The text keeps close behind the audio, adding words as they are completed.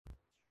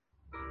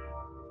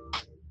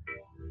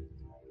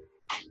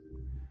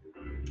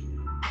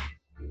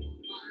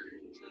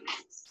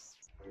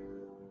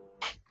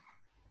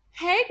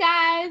Hey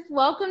guys,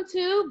 welcome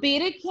to Be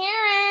the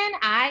Karen.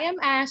 I am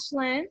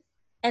Ashlyn.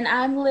 And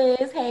I'm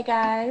Liz. Hey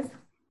guys.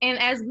 And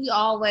as we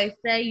always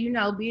say,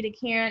 Be the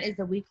Karen is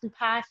a weekly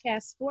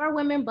podcast for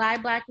women,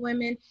 black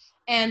women.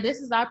 And this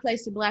is our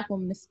place for black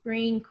women to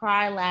scream,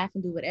 cry, laugh,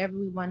 and do whatever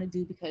we want to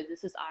do because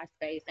this is our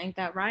space. Ain't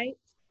that right?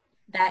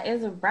 That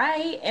is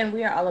right. And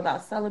we are all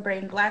about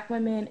celebrating Black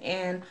women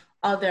and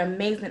all their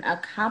amazing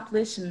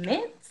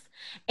accomplishments.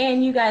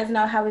 And you guys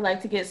know how we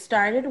like to get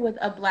started with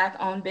a Black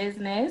owned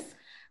business.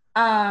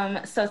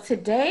 So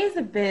today's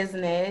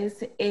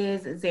business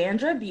is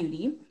Xandra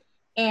Beauty.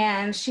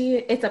 And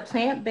it's a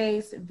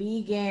plant-based,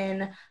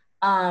 vegan,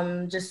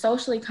 just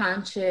socially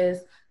conscious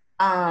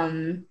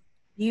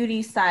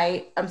beauty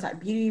site. I'm sorry,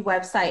 beauty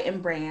website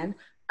and brand.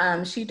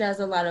 She does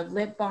a lot of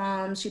lip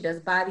balms, she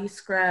does body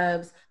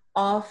scrubs,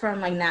 all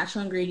from like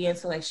natural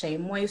ingredients, so like shea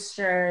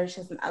moisture, she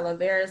has some aloe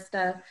vera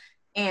stuff,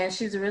 and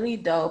she's really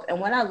dope. And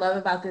what I love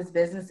about this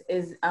business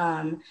is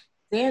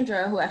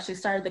Xandra, who actually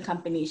started the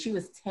company, she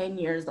was 10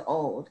 years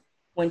old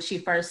when she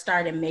first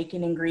started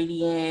making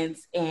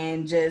ingredients,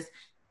 and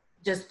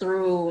just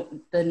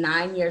through the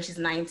 9 years, she's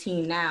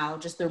 19 now,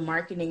 just through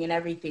marketing and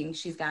everything,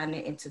 she's gotten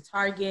it into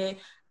Target.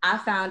 I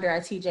found her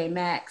at TJ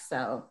Maxx,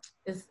 so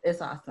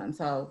it's awesome.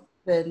 So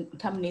the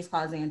company's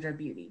called Xandra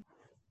Beauty.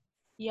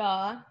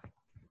 Y'all.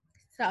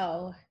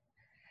 So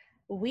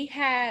we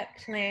had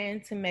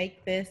planned to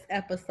make this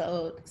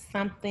episode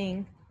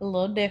something a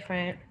little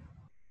different,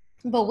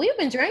 but we've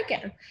been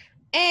drinking.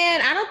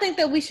 And I don't think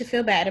that we should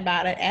feel bad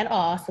about it at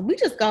all. So we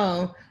just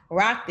gonna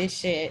rock this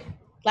shit.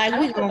 Like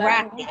we gonna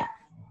rock it.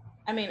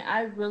 I mean,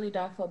 I really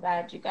don't feel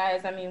bad, you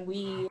guys. I mean,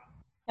 we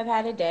have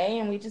had a day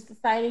and we just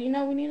decided,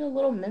 we need a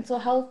little mental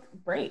health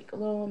break, a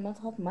little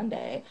mental health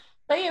Monday.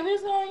 So yeah, we're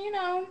just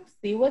gonna,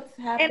 see what's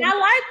happening. And I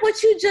like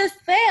what you just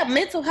said,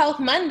 Mental Health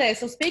Monday.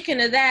 So speaking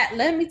of that,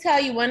 let me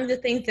tell you one of the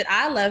things that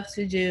I love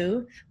to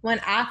do when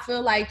I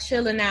feel like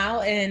chilling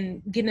out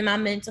and getting my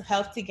mental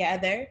health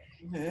together,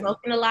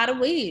 smoking a lot of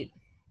weed.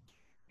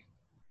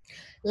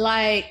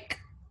 Like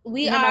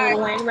we are my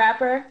Lil Wayne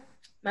rapper,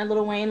 my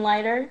Lil Wayne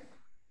lighter.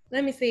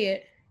 Let me see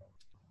it.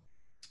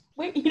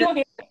 Wait, you don't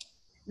hear it?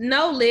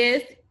 No,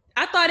 Liz.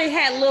 I thought it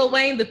had Lil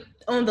Wayne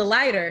on the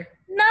lighter.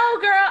 No,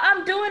 girl,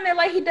 I'm doing it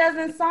like he does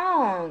in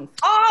songs.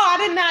 Oh,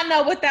 I did not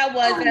know what that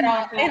was at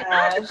all. And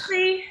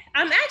honestly,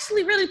 I'm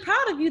actually really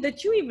proud of you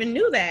that you even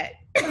knew that.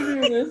 I knew you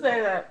were gonna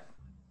say that.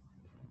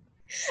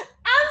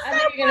 I knew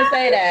you were gonna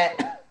say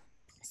that.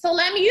 So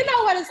let me, you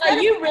know what it's like.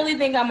 You really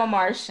think I'm a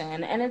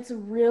Martian, and it's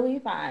really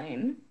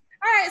fine.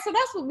 All right, so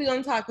that's what we're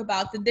gonna talk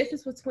about, the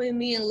difference between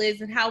me and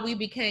Liz and how we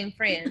became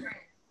friends.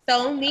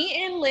 So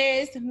me and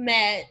Liz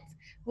met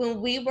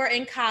when we were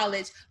in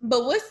college.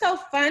 But what's so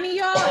funny,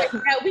 y'all, is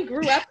that we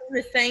grew up in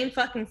the same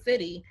fucking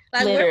city.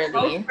 Like literally.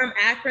 We're both from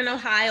Akron,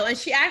 Ohio, and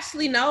she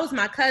actually knows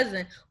my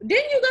cousin.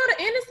 Didn't you go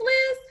to Ennis,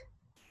 Liz?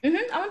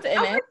 I went to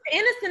Ennis. I went to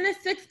Ennis in the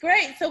 6th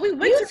grade. So we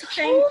went to the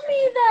same. You told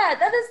me that.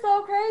 That is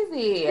so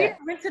crazy.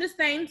 We went to the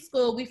same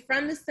school. We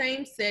from the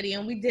same city,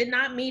 and we did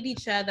not meet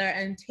each other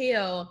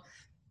until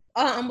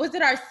was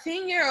it our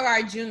senior or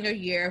our junior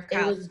year of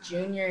college? It was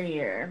junior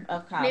year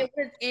of college. And it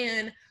was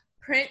in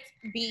print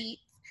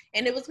beats,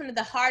 and it was one of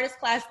the hardest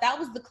classes. That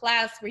was the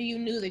class where you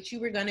knew that you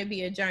were going to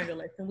be a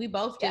journalist, and we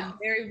both did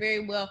very,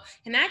 very well.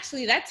 And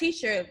actually, that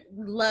teacher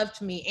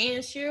loved me.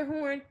 Ann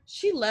Shearhorn,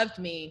 she loved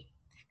me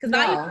because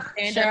I used to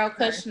stand Cheryl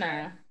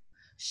Kushner.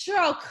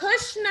 Cheryl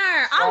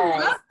Kushner, I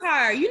love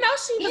her. You know,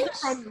 she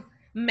was a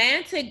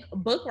romantic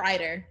book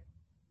writer.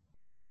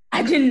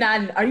 I did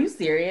not. Are you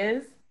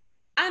serious?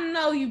 I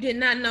know you did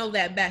not know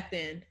that back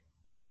then.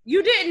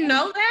 You didn't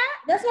know that?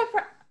 That's what.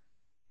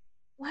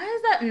 Why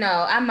is that?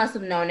 No, I must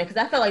have known it because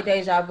I felt like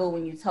deja vu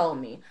when you told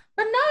me.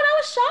 But no, that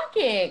was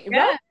shocking.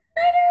 Yeah.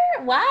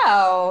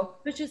 Wow.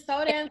 Which is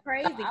so damn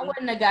crazy. I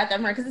wouldn't have got that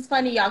from her because it's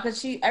funny, y'all,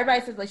 because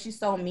everybody says like she's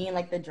so mean,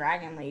 like the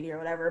dragon lady or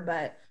whatever,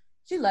 but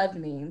she loved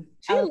me.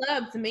 She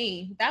loved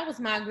me. That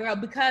was my girl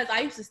because I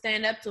used to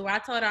stand up to her. I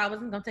told her I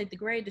wasn't going to take the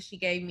grade that she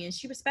gave me, and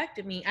she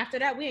respected me. After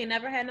that, we ain't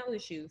never had no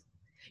issues.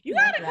 You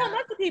gotta come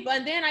up to people.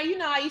 And then I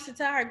used to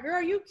tell her,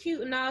 girl, you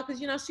cute and all, because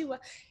she was,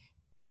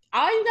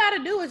 all you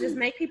gotta do is just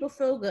make people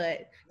feel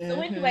good. So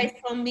anyway,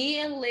 so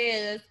me and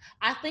Liz,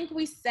 I think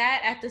we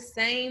sat at the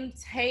same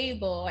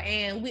table,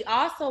 and we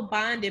also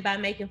bonded by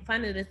making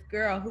fun of this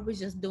girl who was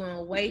just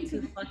doing way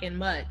too fucking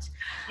much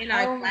in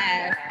our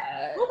class.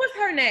 What was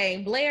her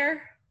name?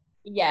 Blair?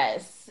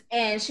 Yes.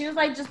 And she was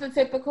like just the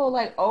typical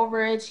like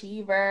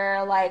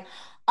overachiever, like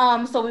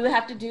so we would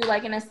have to do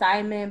like an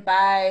assignment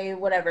by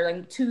whatever,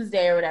 like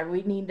Tuesday or whatever.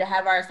 We need to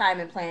have our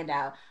assignment planned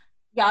out.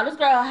 Y'all, this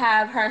girl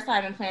have her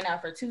assignment planned out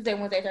for Tuesday,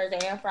 Wednesday, Thursday,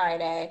 and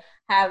Friday.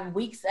 Have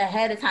weeks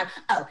ahead of time.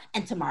 Oh,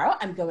 and tomorrow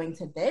I'm going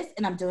to this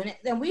and I'm doing it.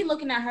 Then we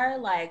looking at her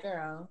like,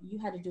 girl, you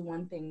had to do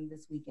one thing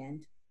this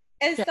weekend.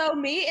 And so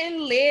me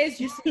and Liz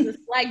used to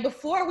like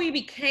before we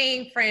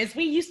became friends,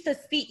 we used to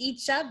see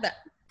each other.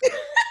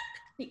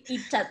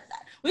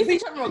 We see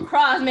each other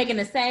across making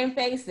the same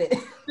faces.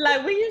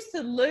 Like, we used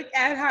to look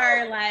at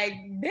her like,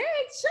 bitch,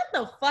 shut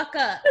the fuck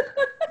up.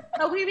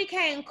 So we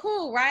became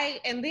cool, right?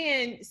 And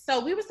then, so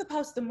we were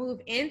supposed to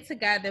move in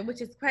together,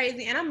 which is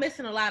crazy. And I'm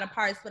missing a lot of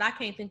parts, but I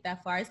can't think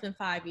that far. It's been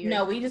 5 years.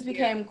 No, we just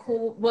became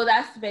cool. Well,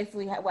 that's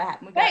basically what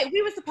happened.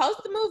 We were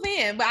supposed to move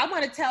in, but I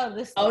want to tell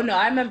this story. Oh, no,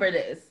 I remember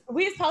this.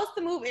 We were supposed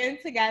to move in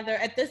together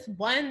at this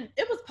one.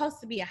 It was supposed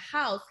to be a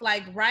house,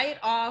 like right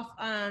off,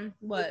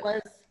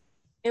 what?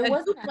 It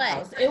wasn't a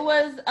house. It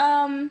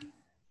was,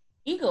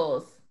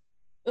 Eagles.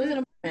 It was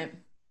an apartment.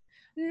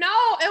 No,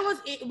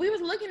 we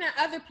was looking at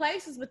other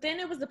places, but then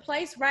it was a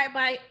place right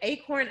by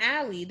Acorn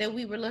Alley that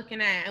we were looking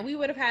at, and we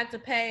would have had to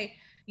pay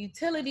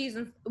utilities,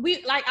 and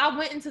I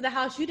went into the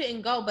house. You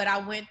didn't go, but I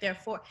went there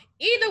for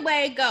either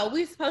way.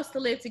 We supposed to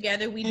live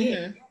together. We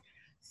did.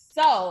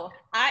 So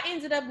I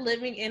ended up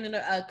living in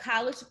a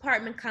college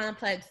apartment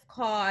complex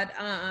called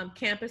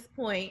Campus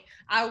Point.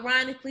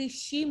 Ironically,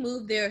 she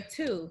moved there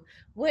too.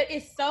 What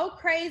is so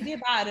crazy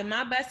about it,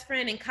 my best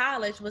friend in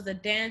college was a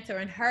dancer,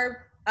 and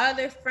her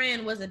other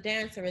friend was a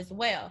dancer as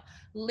well.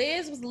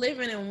 Liz was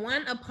living in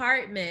one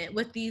apartment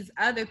with these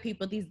other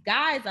people, these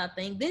guys, I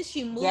think. Then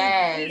she moved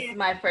in,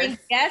 my first. And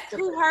guess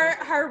who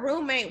her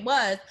roommate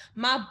was?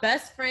 My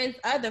best friend's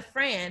other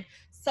friend.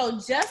 So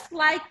just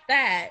like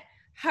that,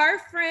 her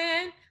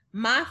friend,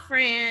 my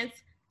friends,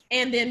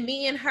 and then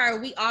me and her,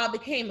 we all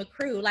became a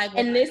crew.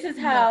 And this is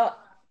how,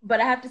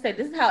 but I have to say,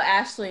 this is how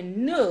Ashley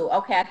knew,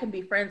 okay, I can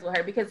be friends with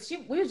her, because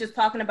we was just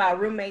talking about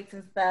roommates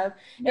and stuff.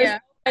 Yeah.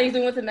 We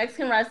went to a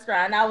Mexican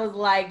restaurant, and I was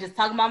like, just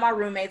talking about my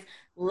roommates.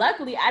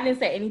 Luckily, I didn't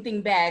say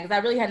anything bad, because I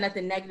really had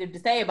nothing negative to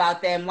say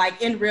about them.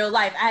 Like, in real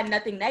life, I had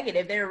nothing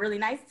negative. They were really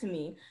nice to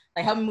me,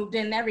 like, helped me move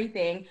in and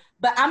everything.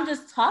 But I'm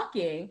just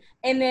talking.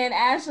 And then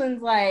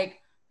Ashlyn's like,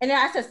 and then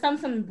I said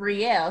something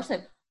Brielle. She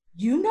said,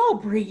 you know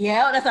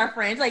Brielle? That's our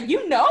friend. She's like,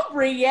 you know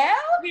Brielle?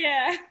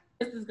 Yeah.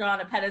 This girl on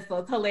a pedestal.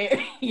 It's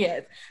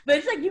hilarious. But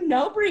it's like, you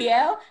know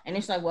Brielle? And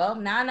it's like, well,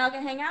 now I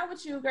can hang out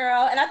with you,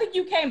 girl. And I think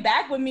you came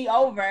back with me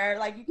over.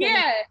 Like, you came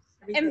back.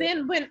 And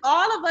then when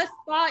all of us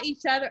saw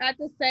each other at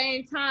the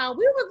same time,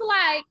 we was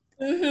like,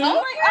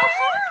 oh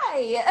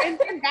hi. And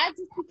then that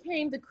just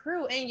became the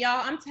crew. And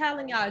y'all, I'm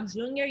telling y'all,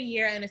 junior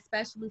year and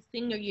especially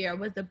senior year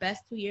was the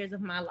best 2 years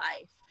of my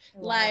life.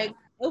 Wow. Like,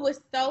 it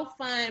was so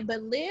fun.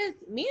 But me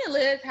and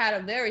Liz had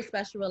a very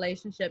special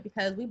relationship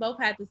because we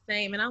both had the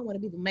same, and I don't want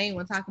to be the main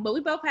one talking, but we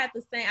both had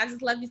the same, I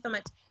just love you so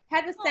much,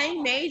 had the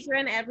same major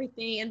and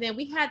everything. And then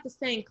we had the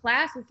same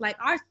classes, like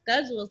our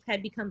schedules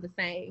had become the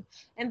same.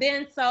 And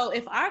then so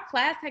if our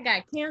class had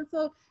got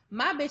canceled,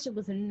 my bitch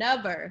was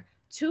never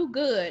too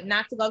good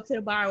not to go to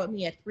the bar with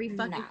me at 3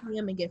 fucking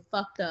p.m. and get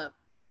fucked up.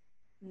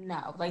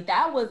 No, like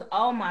that was,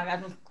 oh my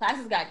gosh, when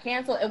classes got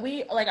canceled, and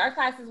we, like, our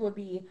classes would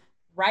be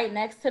right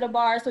next to the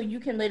bar, so you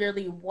can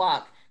literally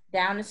walk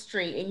down the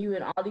street and you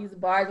in all these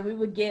bars, and we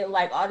would get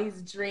like all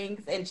these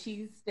drinks and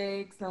cheese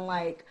sticks and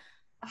like,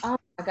 oh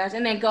my gosh,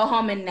 and then go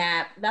home and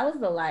nap. That was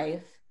the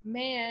life,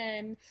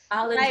 man.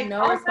 College, like,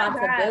 no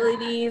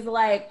responsibilities,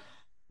 like,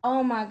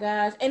 oh my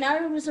gosh. And I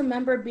just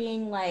remember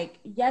being like,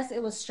 yes,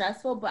 it was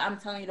stressful, but I'm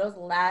telling you, those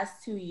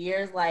last 2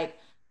 years, like,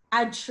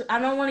 I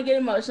don't want to get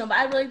emotional, but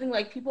I really think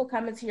like people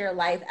come into your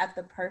life at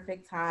the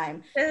perfect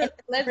time.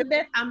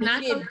 Elizabeth, I'm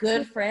not get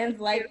good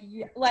friends like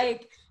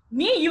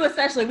me and you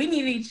especially. We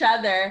needed each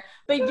other,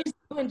 but just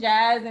you and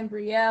Jazz and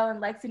Brielle and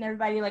Lexi and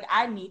everybody, like,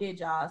 I needed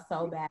y'all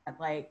so bad.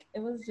 Like, it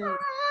was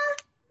just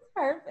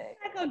perfect.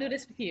 I'm not gonna do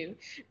this with you,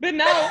 but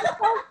no, it's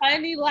so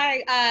funny.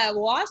 Like,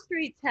 Wall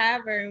Street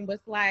Tavern was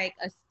like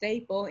a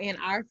staple in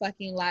our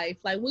fucking life.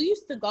 Like, we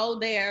used to go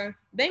there.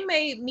 They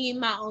made me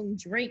my own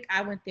drink.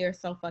 I went there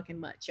so fucking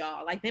much,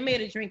 y'all. Like, they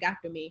made a drink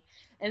after me,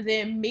 and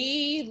then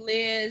me,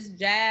 Liz,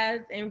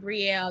 Jazz, and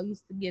Brielle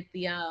used to get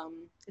the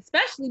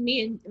especially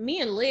me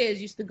and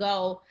Liz used to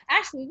go.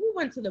 Actually, we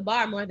went to the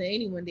bar more than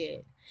anyone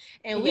did.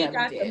 And we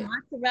got the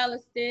mozzarella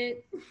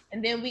sticks,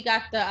 and then we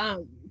got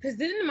the because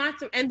then the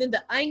mozzarella, and then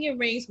the onion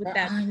rings with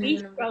that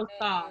bistro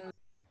sauce,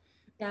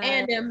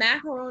 and the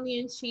macaroni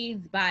and cheese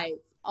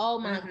bites. Oh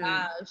my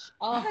gosh!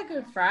 Oh, I had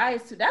good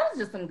fries too. That was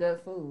just some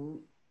good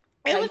food.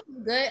 It was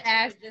some good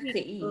ass just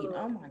to eat. Food.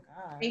 Oh my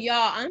god! And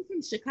y'all, I'm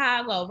from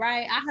Chicago,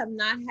 right? I have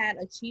not had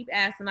a cheap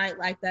ass night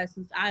like that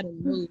since I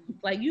done moved.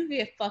 Like, you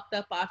get fucked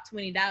up off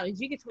 $20.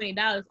 You get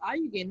 $20. All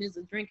you getting is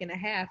a drink and a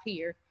half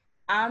here.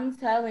 I'm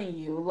telling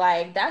you,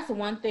 like, that's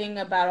one thing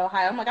about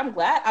Ohio. I'm like, I'm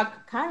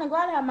kind of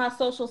glad I have my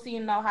social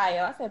scene in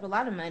Ohio. I saved a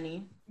lot of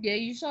money. Yeah,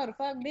 you sure the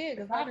fuck did.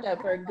 Because I got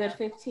for a good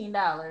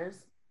 $15.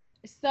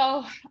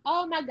 So,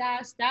 oh my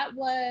gosh, that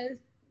was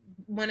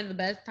one of the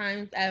best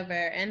times ever.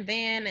 And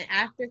then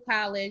after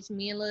college,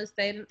 me and Liz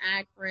stayed in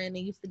Akron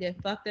and used to get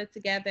fucked up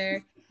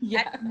together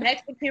at the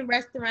Mexican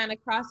restaurant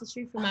across the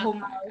street from my house.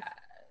 God.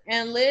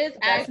 And Liz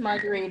asked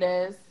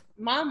margaritas.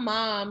 My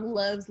mom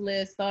loves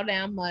Liz so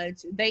damn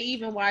much. They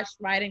even watched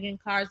Riding in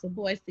Cars with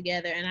Boys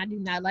together, and I do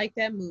not like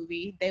that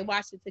movie. They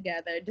watched it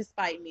together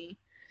despite me.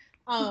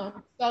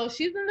 So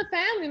she's in the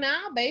family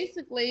now,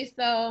 basically.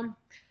 So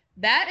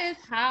that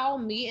is how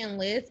me and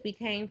Liz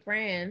became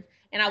friends.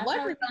 And I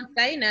wasn't gonna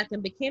say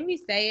nothing, but can we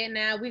say it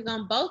now? We're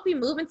gonna both be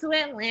moving to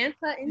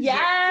Atlanta in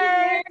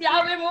Yes,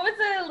 y'all been moving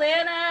to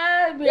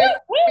Atlanta.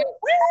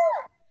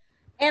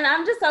 And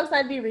I'm just so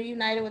excited to be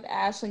reunited with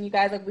Ashlyn. You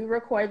guys, like, we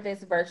record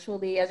this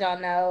virtually, as y'all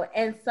know.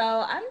 And so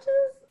I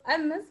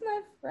miss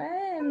my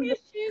friend. I miss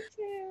you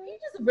too. We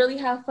just really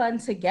have fun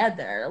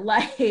together.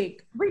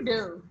 Like, we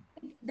do.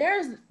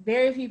 There's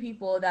very few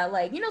people that,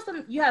 like,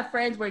 you have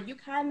friends where you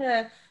kind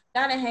of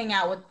gotta hang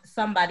out with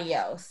somebody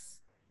else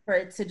for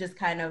it to just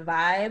kind of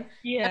vibe.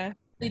 Yeah.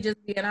 We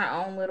just be in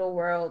our own little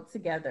world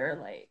together.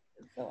 Like,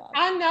 so awesome.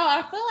 I know.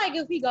 I feel like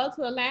if we go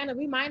to Atlanta,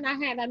 we might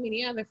not have that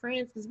many other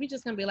friends because we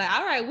just gonna be like,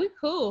 all right, we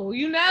cool,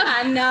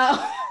 I know.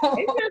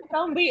 It's just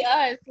gonna be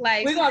us.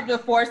 Like, we're gonna have to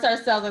force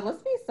ourselves. Like,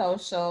 let's be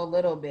social a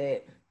little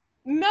bit.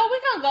 No, we're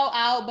gonna go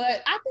out,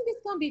 but I think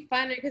it's gonna be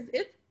funner because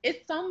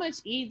it's so much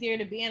easier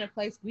to be in a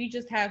place where you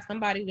just have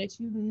somebody that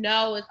you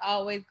know is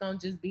always gonna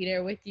just be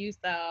there with you.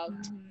 So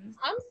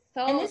I'm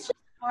so. And it's just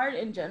hard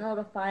in general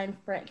to find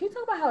friends. Can you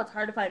talk about how it's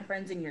hard to find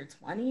friends in your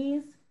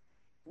 20s?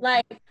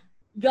 Like,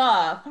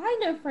 y'all,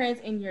 finding friends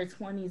in your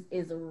 20s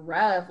is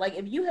rough. Like,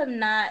 if you're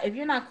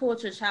not cool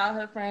with your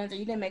childhood friends or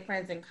you didn't make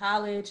friends in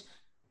college,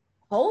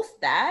 post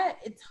that.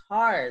 It's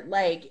hard.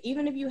 Like,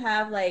 even if you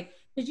have, like,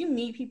 because you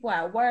meet people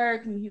at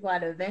work, meet people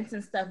at events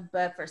and stuff,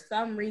 but for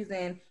some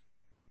reason,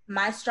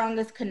 my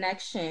strongest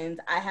connections,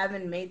 I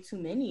haven't made too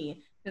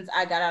many since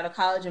I got out of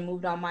college and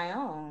moved on my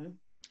own.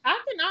 I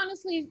can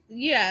honestly,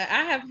 yeah,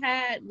 I have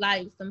had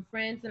like some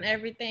friends and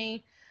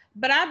everything,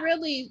 but I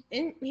really,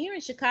 here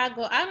in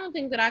Chicago, I don't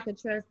think that I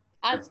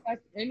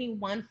trust any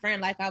one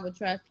friend like I would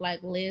trust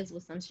like Liz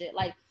with some shit.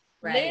 Like,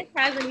 right. Liz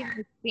hasn't even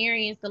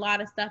experienced a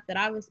lot of stuff that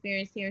I've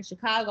experienced here in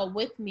Chicago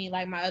with me,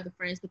 like my other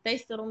friends, but they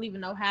still don't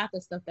even know half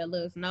the stuff that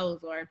Liz knows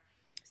or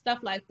stuff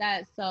like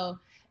that. So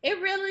it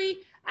really,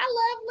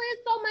 I love Liz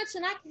so much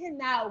and I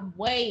cannot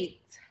wait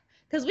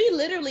because we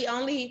literally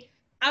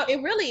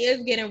it really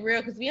is getting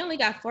real because we only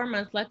got 4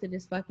 months left of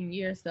this fucking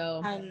year.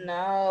 So I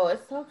know,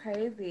 it's so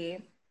crazy.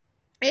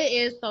 It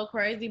is so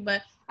crazy,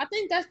 but I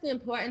think that's the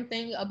important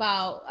thing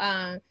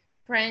about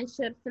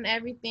friendships and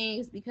everything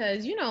is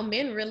because,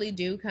 men really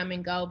do come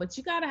and go, but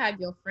you got to have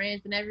your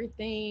friends and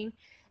everything.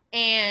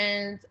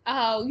 And,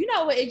 you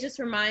know what? It just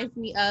reminds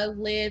me of,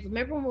 Liz.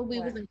 Remember when we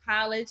was in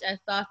college at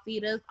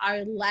Saucitas,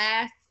 our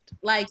last,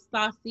 like,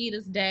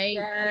 Saucitas day?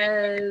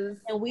 Yes.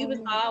 And we was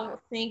all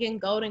singing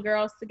Golden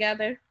Girls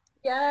together.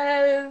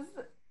 Yes.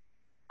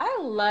 I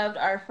loved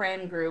our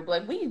friend group.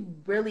 Like, we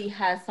really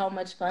had so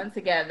much fun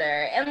together.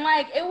 And,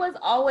 like, it was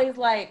always,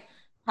 like,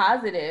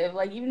 positive.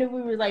 Like, even if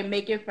we were, like,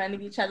 making fun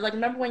of each other. Like,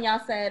 remember when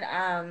y'all said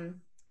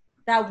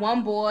that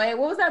one boy,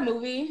 what was that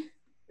movie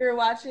you were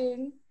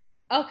watching?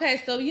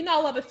 Okay, so you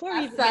know what? Before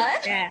we get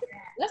that,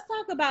 let's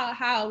talk about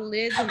how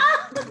Liz and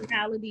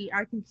personality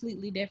are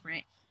completely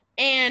different.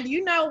 And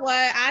you know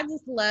what? I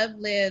just love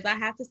Liz. I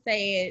have to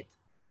say it,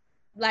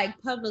 like,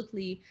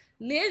 publicly.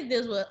 Liz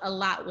does a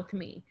lot with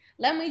me.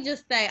 Let me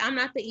just say, I'm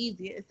not the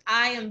easiest.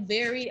 I am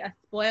a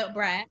spoiled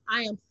brat.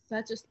 I am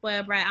such a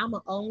spoiled brat. I'm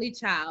an only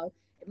child.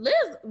 Liz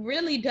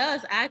really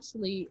does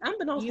actually.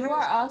 You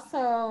are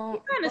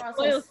also. She kind of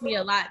spoils me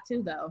a lot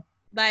too, though.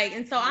 Like,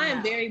 and so I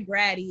am very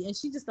bratty, and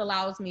she just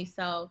allows me.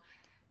 So,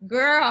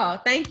 girl,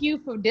 thank you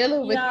for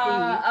dealing with me.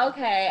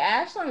 Okay,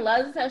 Ashlyn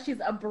loves to tell she's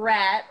a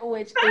brat,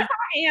 which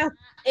is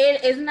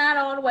it is not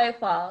all the way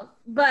false,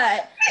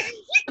 but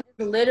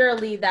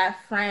literally that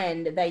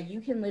friend that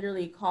you can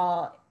literally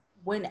call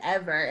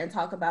whenever and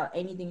talk about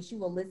anything. She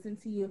will listen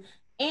to you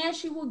and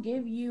she will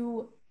give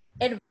you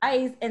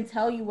advice and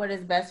tell you what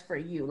is best for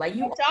you. Like,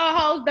 you all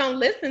hoes don't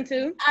listen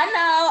to.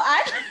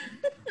 I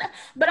know.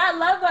 But I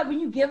love that when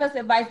you give us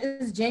advice,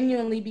 it's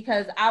genuinely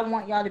because I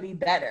want y'all to be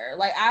better.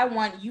 Like, I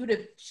want you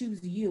to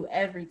choose you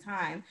every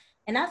time.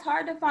 And that's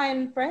hard to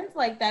find friends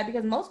like that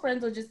because most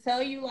friends will just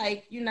tell you,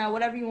 like,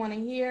 whatever you want to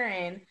hear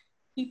and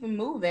keep it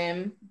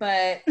moving.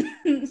 But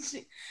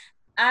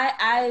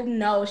I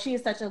know she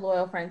is such a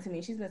loyal friend to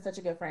me. She's been such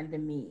a good friend to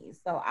me.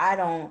 So I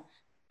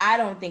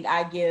don't think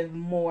I give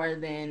more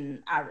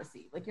than I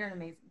receive. Like, you're an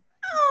amazing friend.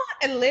 Oh,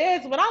 and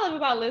Liz, what I love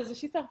about Liz is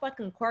she's so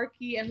fucking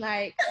quirky and,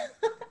 like,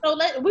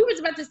 we were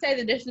about to say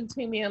the difference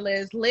between me and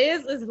Liz.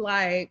 Liz is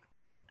like,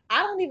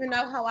 I don't even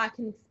know how I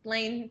can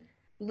explain.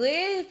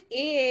 Liz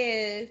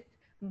is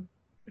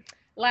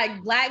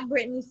like Black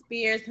Britney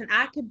Spears, and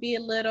I could be a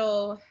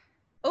little,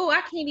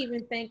 I can't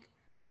even think.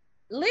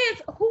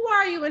 Liz, who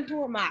are you and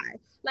who am I?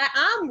 Like,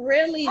 I'm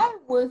really, I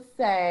would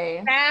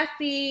say,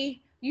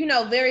 sassy,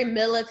 very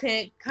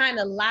militant, kind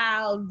of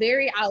loud,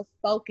 very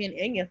outspoken,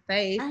 in your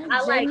face.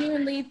 I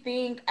genuinely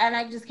think, and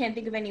I just can't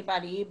think of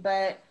anybody,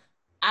 but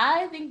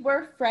I think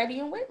we're Freddie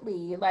and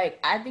Whitley. Like,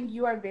 I think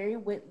you are very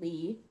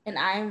Whitley, and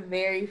I am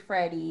very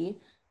Freddie.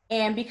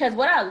 And because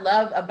what I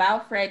love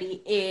about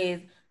Freddie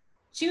is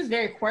she was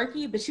very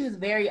quirky, but she was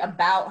very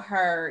about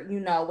her,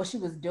 what she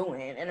was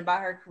doing and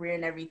about her career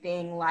and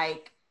everything,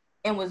 like,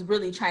 and was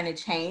really trying to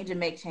change and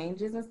make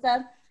changes and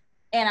stuff.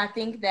 And I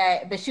think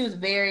that, but she was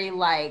very,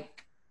 like,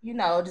 you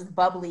know, just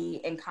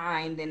bubbly and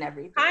kind and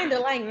everything. Kind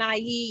of like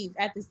naive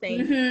at the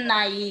same time.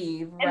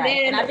 Naive, And right.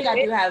 And then I think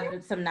I do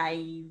have some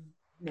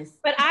naiveness.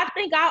 but I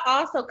think I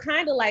also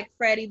kind of like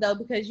Freddie though,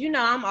 because you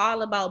know I'm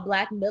all about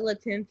Black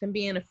militants and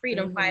being a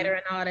freedom fighter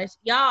and all that.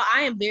 Y'all,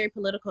 I am very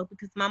political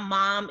because my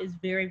mom is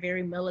very,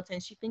 very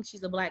militant. She thinks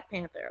she's a Black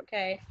Panther.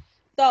 Okay,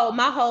 so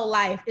my whole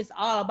life is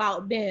all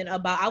about being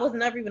about. I was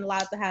never even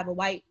allowed to have a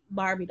white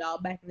Barbie doll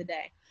back in the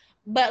day,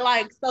 but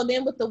like so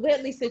then with the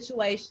Whitley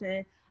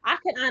situation, I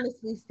can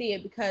honestly see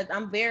it because I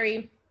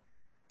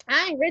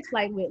ain't rich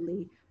like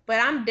Whitley, but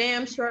I'm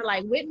damn sure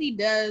like Whitney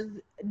does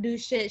do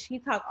shit. She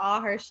talk all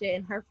her shit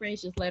and her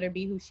friends just let her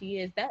be who she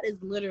is. That is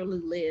literally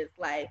Liz.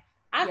 Like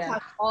I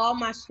talk all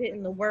my shit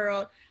in the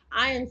world.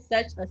 I am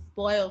such a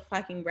spoiled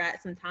fucking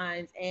brat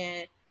sometimes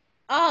and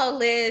oh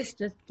Liz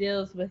just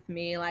deals with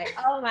me like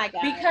oh my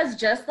god. Because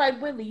just like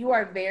Whitley, you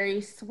are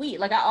very sweet.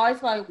 Like I always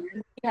felt like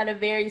Whitley had a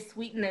very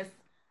sweetness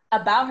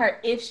about her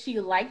if she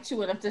liked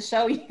you enough to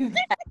show you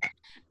that.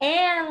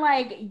 And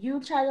like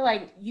you try to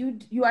like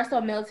you are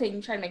so militant,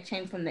 you try to make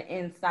change from the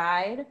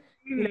inside,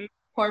 you know,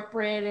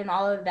 corporate and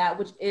all of that,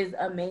 which is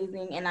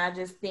amazing. And I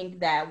just think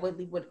that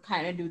Whitley would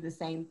kind of do the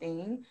same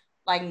thing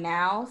like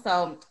now.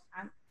 So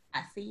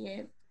I see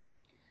it.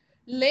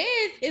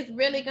 Liz is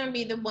really gonna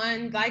be the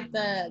one like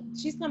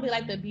she's gonna be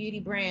like the beauty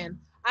brand.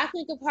 I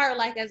think of her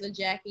like as a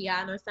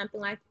Jackiana or something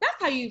like that's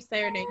how you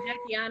say her name,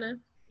 Jackiana.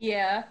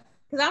 Yeah.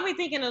 Cause I'll be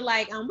thinking of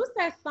like what's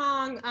that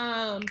song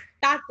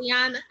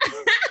Tatiana.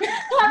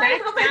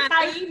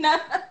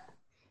 Hyena.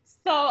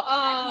 So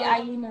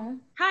Hyena.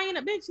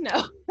 Hyena bitch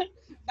no.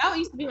 That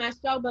used to be my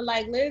show, but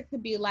like Liz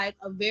could be like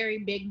a very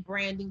big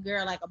branding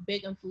girl, like a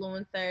big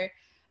influencer.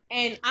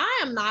 And I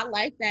am not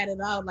like that at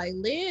all. Like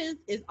Liz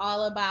is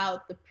all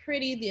about the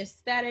pretty, the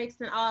aesthetics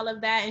and all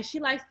of that. And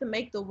she likes to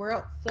make the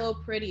world feel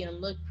pretty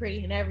and look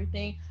pretty and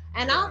everything.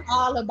 And I'm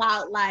all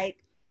about like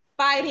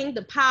fighting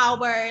the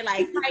power,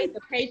 like fighting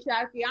the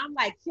patriarchy. I'm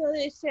like, kill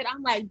this shit.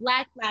 I'm like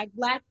black, black,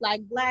 black,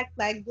 black, black,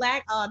 black,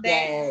 black all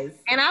day. Yes.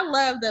 And I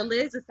love that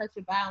Liz is such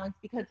a balance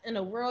because in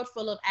a world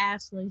full of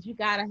Ashlyns, you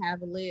gotta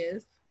have a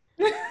Liz.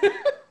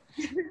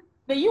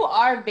 But you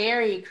are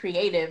very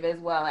creative as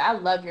well. I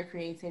love your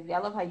creativity. I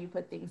love how you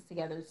put things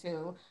together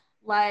too.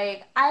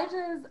 Like I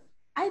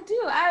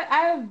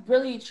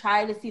really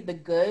try to see the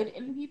good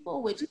in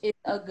people, which is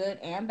a good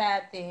and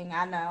bad thing,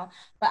 I know.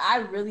 But I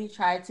really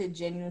try to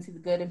genuinely see the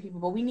good in people.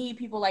 But we need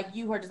people like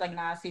you who are just like,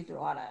 nah, I see through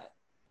all that.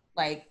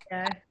 Like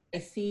I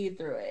see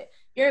through it.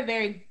 You're a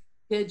very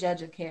good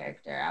judge of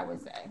character, I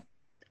would say.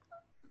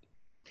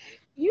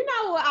 You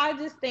know what? I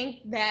just think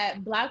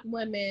that Black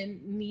women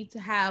need to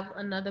have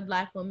another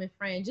Black woman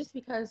friend, just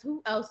because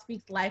who else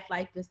speaks life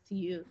like this to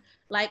you,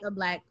 like a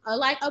black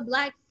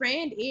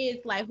friend is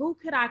like who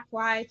could I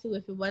cry to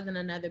if it wasn't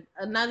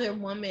another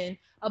woman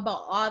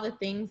about all the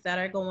things that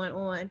are going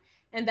on.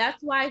 And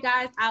that's why,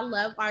 guys, I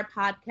love our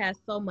podcast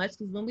so much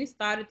because when we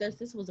started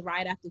this was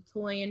right after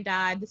Toyin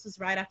died. This was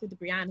right after the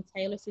Breonna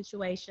Taylor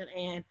situation,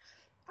 and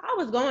I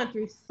was going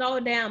through so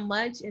damn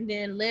much. And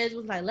then Liz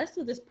was like, let's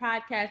do this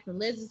podcast. And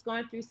Liz is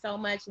going through so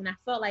much. And I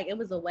felt like it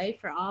was a way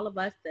for all of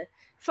us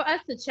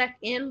to check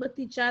in with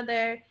each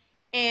other.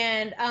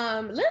 And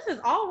Liz has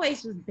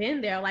always just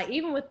been there. Like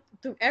even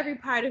through every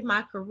part of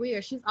my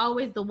career, she's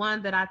always the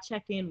one that I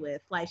check in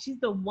with. Like she's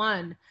the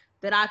one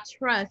that I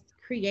trust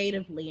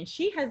creatively. And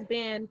she has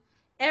been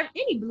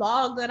any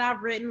blog that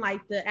I've written,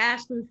 like the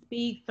Ashlyn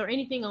Speaks or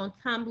anything on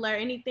Tumblr,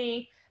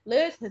 anything,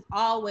 Liz has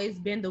always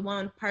been the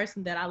one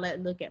person that I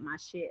let look at my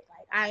shit.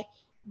 Like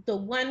the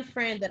one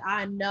friend that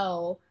I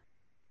know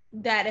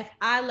that if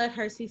I let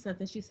her see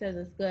something she says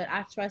is good,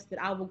 I trust that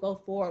I will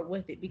go forward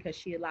with it because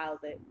she allows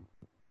it.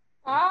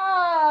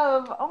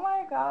 Oh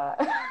my god.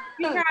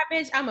 You cry,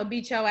 bitch, I'm gonna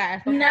beat your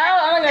ass. Okay? No,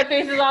 oh my god,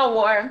 face is all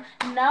warm.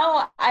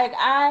 No,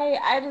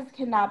 I just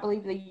cannot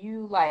believe that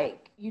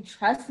you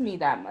trust me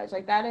that much.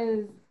 Like that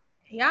is.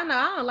 Y'all know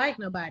I don't like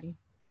nobody.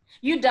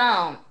 You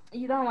don't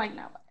like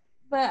nobody.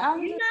 But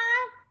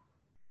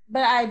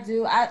but I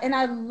do.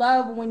 I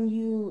love when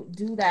you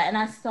do that. And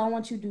I so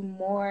want you to do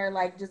more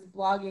like just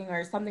blogging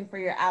or something for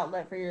your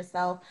outlet for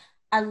yourself.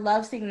 I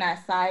love seeing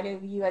that side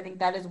of you. I think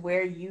that is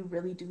where you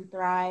really do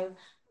thrive.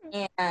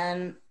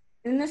 And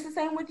it's the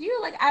same with you.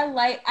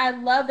 I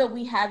love that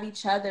we have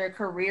each other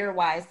career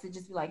wise to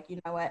just be like,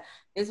 you know what,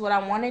 this is what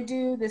I want to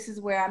do. This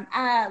is where I'm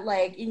at.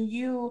 Like, and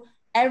you,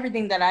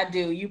 everything that I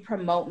do, you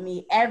promote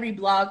me. Every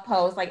blog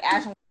post, like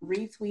Ashlyn will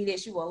retweet it,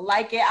 she will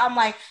like it. I'm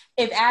like,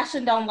 if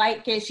Ashlyn don't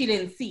like it, she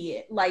didn't see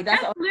it. Like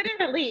that's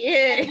literally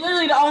it.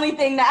 Literally the only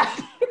thing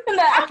that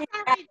I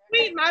can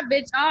tweet my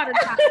bitch all the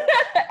time.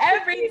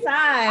 Every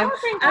time.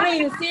 I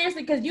mean,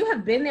 seriously, because you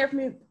have been there for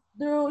me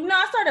through,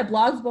 I started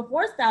blogs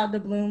before Style to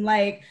Bloom.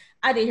 Like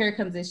I did Here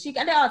Comes the Chic.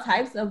 I did all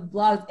types of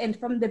blogs. And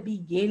from the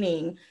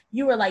beginning,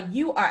 you were like,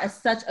 you are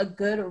such a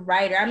good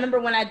writer. I remember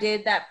when I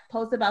did that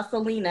post about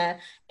Selena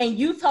and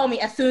you told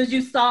me as soon as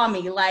you saw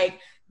me, like,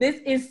 this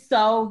is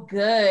so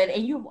good.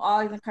 And you've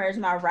always encouraged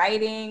my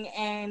writing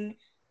and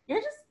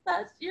you're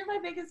my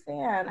biggest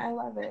fan. I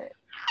love it.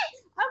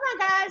 Oh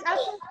my gosh, I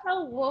feel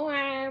so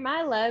warm.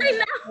 I love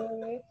it.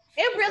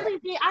 It really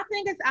did. I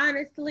think it's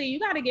honestly, you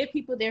got to give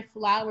people their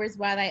flowers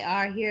while they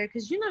are here,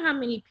 because you know how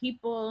many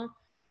people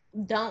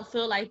don't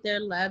feel like they're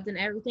loved and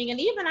everything. And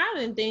even I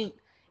didn't think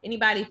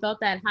anybody felt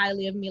that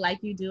highly of me like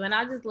you do. And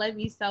I just love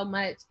you so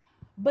much.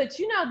 But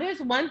you know, there's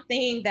one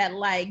thing that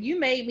like you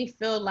made me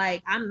feel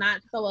like I'm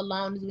not so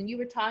alone is when you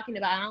were talking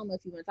about, I don't know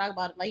if you want to talk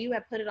about it, like you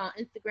had put it on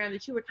Instagram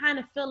that you were kind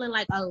of feeling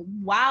like a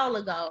while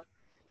ago,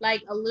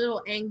 like a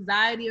little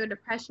anxiety or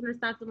depression or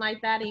something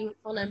like that, and you were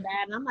feeling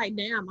bad. And I'm like,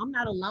 damn, I'm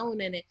not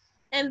alone in it.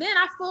 And then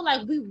I feel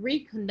like we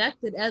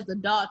reconnected as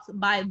adults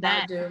by I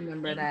that do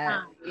remember that.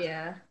 time.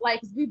 Yeah.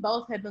 Like we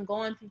both have been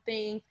going through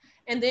things,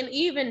 and then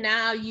even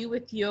now you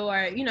with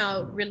your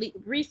really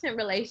recent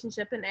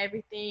relationship and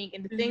everything,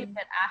 and the things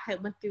that I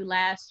had went through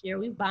last year,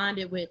 we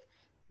bonded with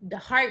the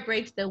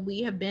heartbreaks that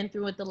we have been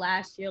through with the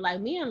last year. Like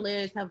me and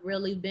Liz have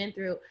really been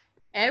through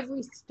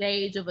every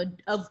stage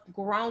of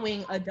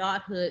growing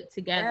adulthood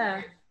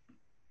together.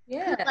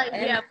 Yeah. Yeah. Like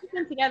And yeah, we've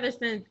been together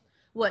since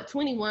what,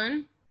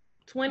 21,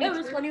 yeah, it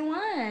was 22.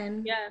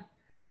 21. Yeah.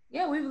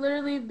 Yeah, we've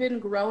literally been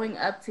growing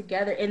up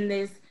together in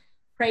this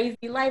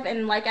crazy life.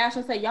 And like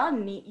Ashley said,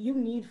 you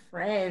need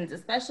friends,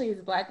 especially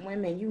as Black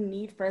women. You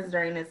need friends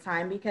during this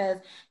time because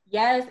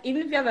yes,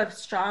 even if you have a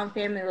strong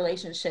family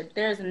relationship,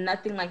 there's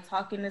nothing like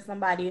talking to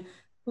somebody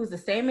who's the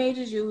same age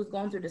as you, who's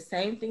going through the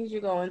same things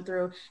you're going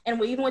through.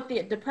 And even with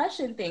the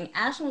depression thing,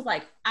 Ashley was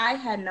like, I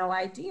had no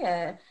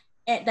idea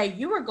that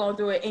you were going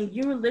through it, and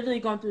you were literally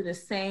going through the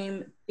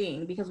same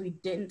thing because we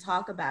didn't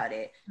talk about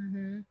it.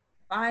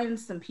 Find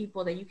some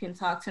people that you can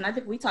talk to. And I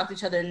think we talk to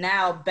each other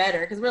now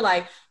better because we're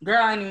like,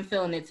 girl, I ain't even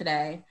feeling it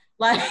today.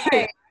 Like,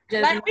 right.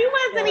 just Like we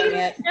wasn't even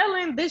it.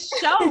 feeling this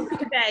show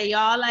today,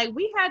 y'all. Like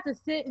we had to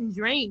sit and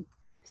drink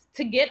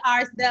to get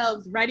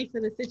ourselves ready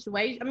for the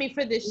situation. I mean,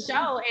 for this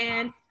show.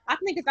 And I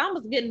think it's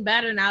almost getting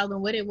better now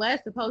than what it was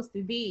supposed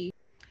to be.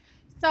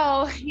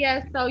 So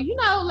yeah, so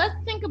let's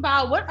think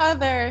about what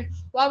other,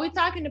 while we're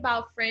talking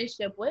about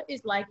friendship, what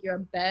is like your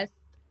best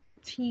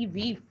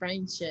TV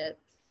friendships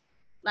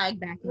like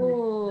back in the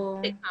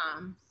Ooh,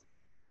 sitcoms?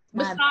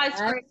 my Besides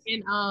best. Frank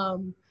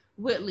and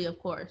Whitley, of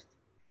course.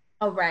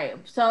 Oh, right.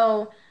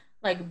 So,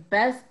 like,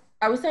 best,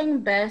 are we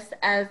saying best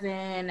as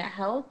in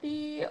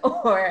healthy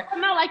or I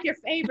know like your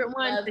favorite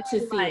ones love to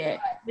see it?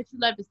 that you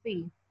love to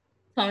see.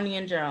 Tony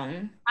and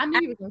Joan. I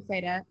knew you were gonna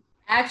say that.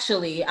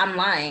 Actually, I'm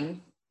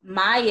lying.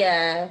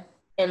 Maya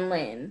and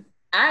Lynn.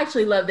 I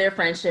actually love their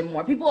friendship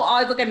more. People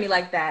always look at me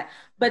like that,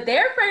 but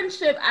their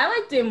friendship, I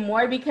liked it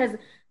more because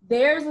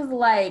theirs is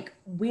like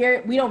we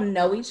don't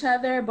know each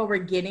other, but we're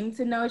getting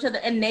to know each other,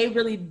 and they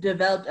really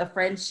developed a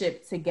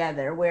friendship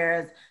together.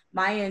 Whereas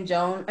Maya and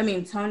Joan, I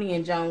mean Tony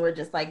and Joan were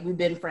just like we've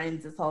been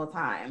friends this whole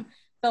time.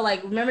 So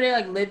like remember they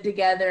like lived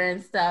together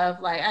and stuff.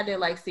 Like I did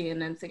like seeing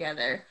them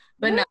together.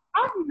 But no, Really?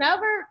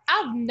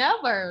 I've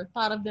never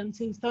thought of them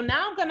too. So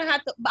now I'm gonna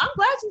have to. But I'm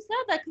glad you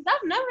said that because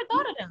I've never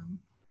thought of them.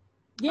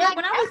 yeah, Like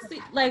when I was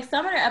like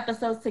some of the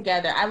episodes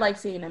together, I like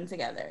seeing them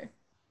together.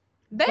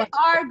 they But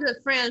are good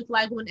friends.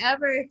 Like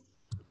whenever,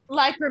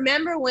 like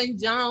remember when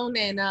Joan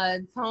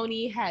and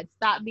Tony had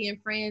stopped being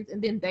friends,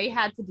 and then they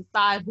had to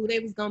decide who they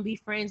was gonna be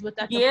friends with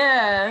at the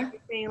yeah,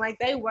 thing. Like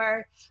they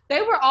were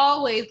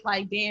always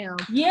like, damn,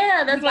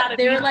 yeah, we that's like gotta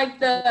they be. were like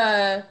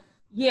the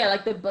yeah,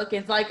 like the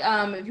bookends. Like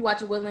if you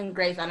watch Will and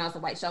Grace, I know it's a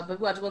white show, but if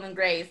you watch Will and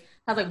Grace,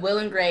 has like Will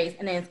and Grace,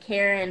 and then it's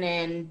Karen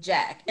and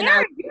Jack, and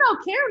Karen,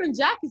 Karen and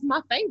Jack is my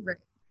favorite.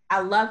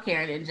 I love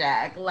Karen and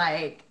Jack.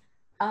 Like,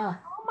 Oh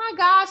my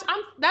gosh,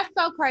 that's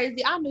so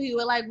crazy. I knew you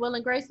would like Will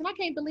and Grace, and I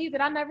can't believe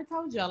that I never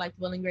told you I liked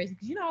Will and Grace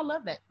because I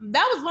love that.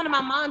 That was one of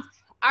my mom's.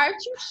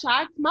 Aren't you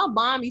shocked? My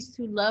mom used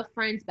to love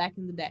Friends back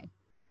in the day.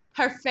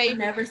 Her I've favorite.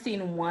 never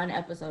seen one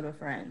episode of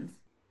Friends.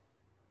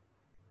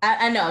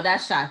 I know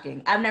that's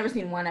shocking. I've never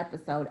seen one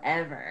episode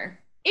ever.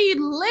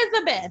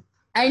 Elizabeth,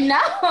 I I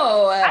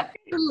know. can't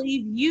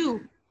believe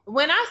you.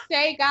 When I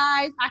say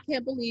guys, I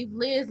can't believe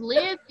Liz.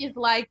 Liz is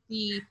like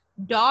the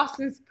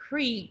Dawson's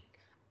Creek,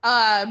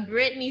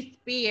 Britney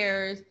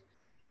Spears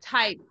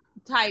type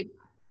type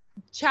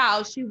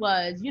child she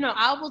was.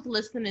 I was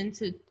listening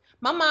to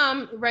my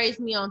mom raised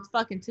me on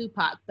fucking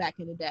Tupac back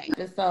in the day.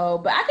 So,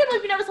 but I can't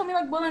believe you never told me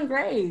like Will and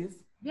Grace.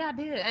 Yeah, I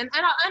did. And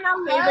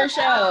Favorite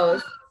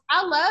shows.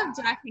 I love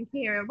Jack and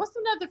Karen. What's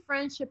another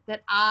friendship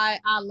that I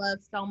love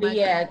so But much?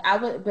 yeah, I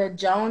would. But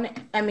Joan,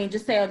 I mean,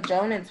 just say on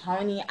Joan and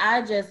Tony.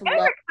 I just They love.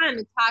 were kind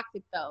of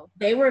toxic though.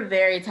 They were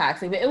very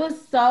toxic, but it was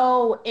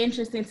so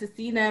interesting to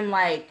see them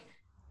like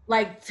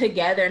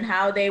together and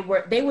how they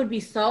would be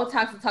so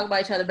toxic to talk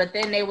about each other, but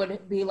then they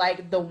would be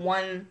like the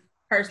one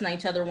person that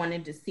each other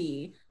wanted to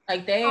see.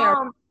 Like they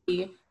are.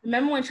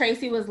 Remember when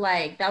Tracy was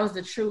like, that was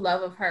the true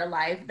love of her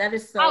life? That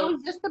is so. I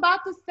was just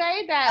about to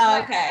say that.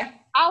 Oh, okay.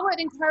 I would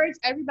encourage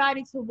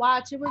everybody to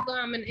watch. It was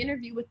an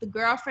interview with the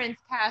Girlfriends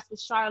cast with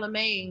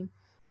Charlemagne.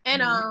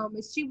 And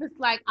she was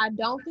like, I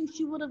don't think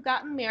she would have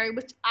gotten married,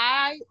 which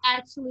I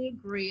actually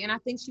agree. And I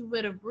think she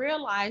would have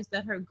realized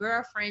that her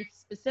girlfriend,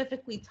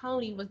 specifically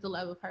Tony, was the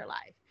love of her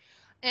life.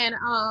 And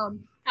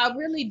I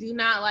really do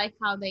not like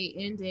how they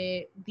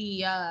ended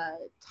the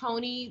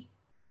Tony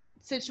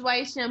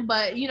situation.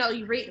 But you know,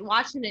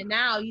 watching it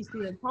now, you see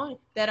the Tony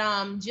that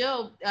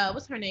Jill,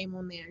 what's her name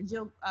on there?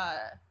 Jill,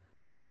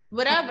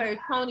 whatever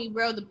Tony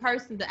Bro, the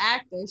person, the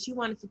actor, she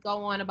wanted to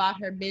go on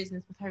about her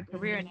business with her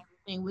career and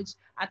everything, which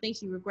I think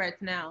she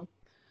regrets now.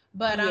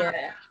 But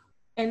Yeah.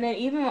 And then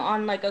even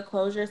on like a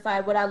closure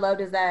side, what I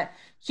loved is that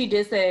she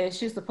did say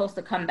she was supposed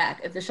to come back.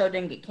 If the show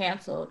didn't get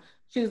canceled,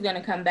 she was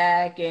gonna come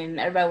back and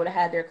everybody would have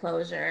had their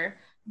closure.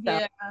 So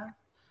yeah,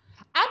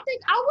 I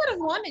think I would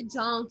have wanted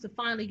Joan to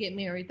finally get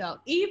married though.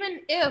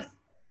 Even if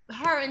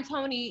her and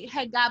Tony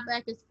had got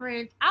back as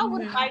friends, I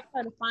would have liked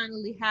her to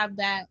finally have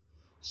that.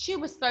 She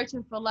was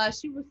searching for love.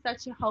 She was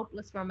such a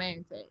hopeless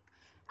romantic.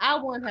 I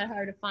wanted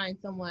her to find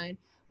someone,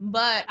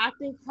 but I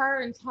think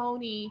her and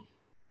Tony,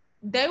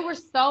 they were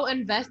so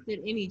invested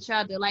in each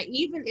other. Like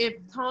even if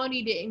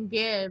Tony didn't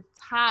give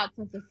Todd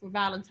something for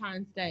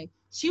Valentine's Day,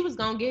 she was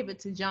gonna give it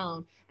to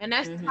Joan, and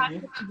that's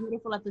toxic and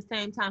beautiful at the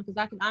same time. Because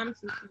I can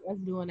honestly see us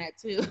doing that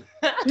too.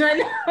 I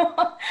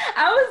know.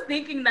 I was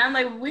thinking that I'm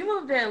like we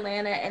moved to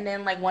Atlanta and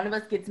then like one of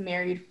us gets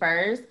married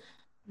first.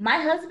 My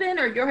husband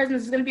or your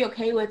husband is gonna be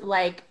okay with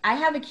like I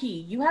have a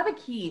key, you have a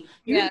key.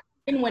 You Yeah,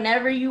 can in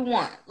whenever you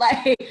want.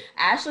 Like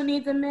Ashley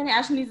needs a minute,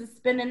 Ashley needs to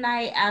spend the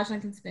night, Ashley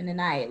can spend the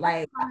night.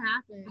 Like gonna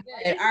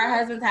happen. our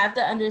husbands have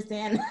to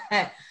understand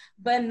that.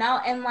 But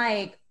no, and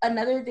like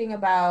another thing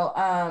about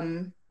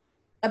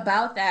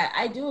that,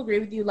 I do agree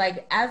with you.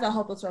 Like as a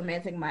hopeless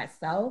romantic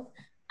myself,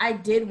 I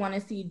did want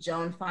to see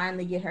Joan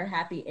finally get her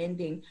happy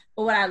ending.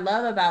 But what I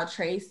love about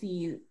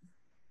Tracy's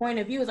point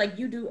of view is like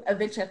you do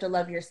eventually have to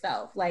love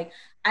yourself. Like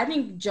I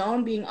think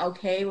Joan being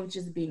okay with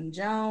just being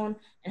Joan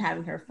and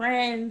having her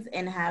friends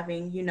and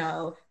having, you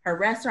know, her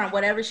restaurant,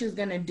 whatever she was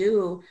gonna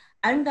do,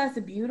 I think that's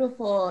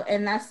beautiful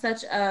and that's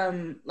such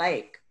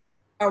like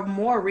a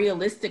more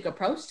realistic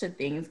approach to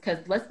things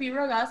because let's be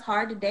real, it's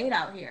hard to date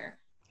out here.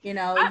 You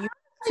know, I you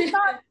honestly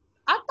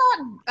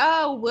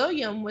thought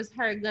William was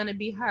her gonna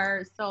be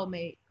her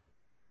soulmate.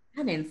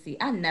 I didn't see.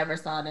 I never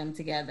saw them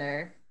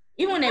together.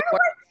 Even when they were,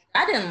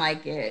 I didn't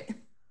like it.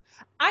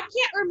 I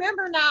can't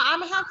remember now. I'm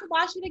gonna have to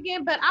watch it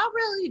again, but I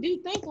really do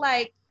think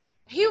like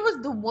he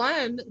was the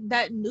one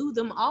that knew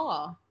them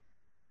all.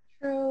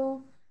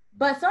 True.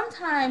 But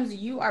sometimes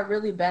you are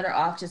really better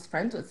off just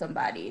friends with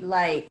somebody.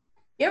 Like,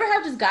 you ever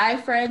have just guy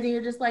friends and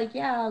you're just like,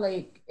 yeah,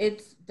 like,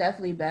 it's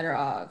definitely better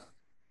off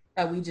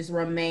that we just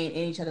remain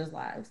in each other's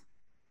lives.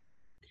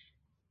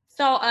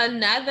 So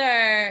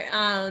another,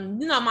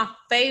 my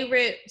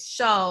favorite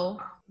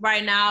show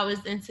right now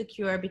is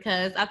Insecure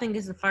because I think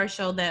it's the first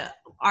show that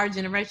our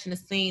generation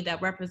has seen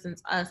that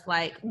represents us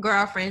like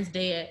girlfriends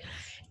did.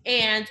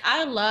 And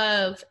I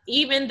love,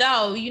 even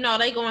though,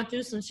 they going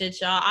through some shit,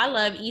 y'all, I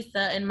love Issa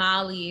and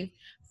Molly's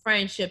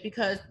friendship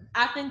because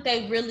I think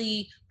they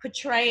really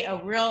portray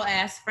a real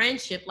ass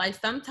friendship. Like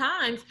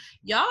sometimes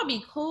y'all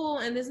be cool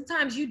and then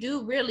sometimes you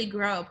do really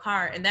grow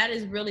apart. And that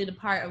is really the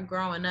part of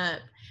growing up.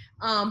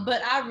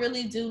 But I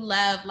really do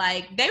love,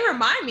 like, they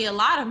remind me a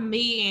lot of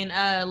me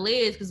and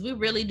Liz because we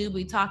really do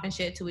be talking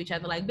shit to each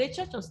other. Like, bitch,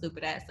 shut your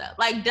stupid ass up.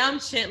 Like, dumb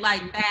shit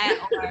like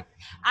that. Or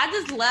I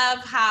just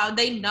love how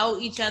they know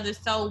each other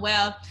so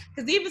well.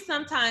 Because even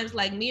sometimes,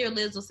 like, me or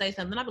Liz will say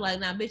something. I'll be like,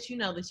 nah, bitch, you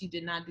know that you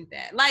did not do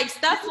that. Like,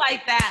 stuff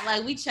like that.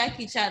 Like, we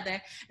check each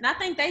other. And I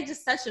think they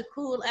just such a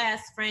cool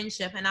ass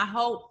friendship. And I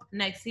hope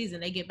next season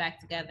they get back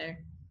together.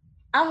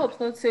 I hope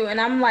so too. And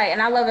I'm like,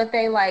 and I love that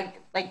they like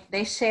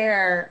they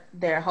share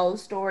their whole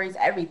stories,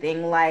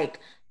 everything.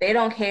 Like they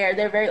don't care.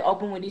 They're very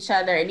open with each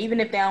other. And even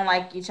if they don't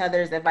like each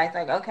other's advice,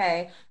 like,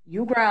 okay,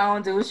 you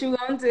grown, do what you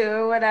gonna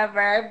do,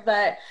 whatever.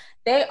 But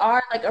they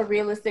are like a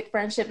realistic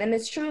friendship. And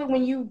it's true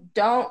when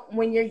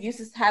you're used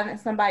to having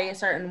somebody a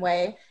certain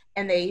way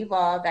and they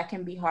evolve, that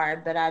can be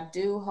hard. But I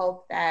do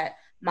hope that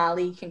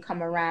Molly can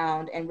come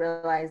around and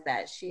realize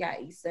that she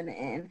got Issa in the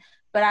end.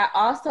 But I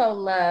also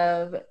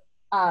love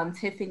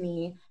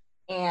Tiffany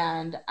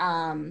and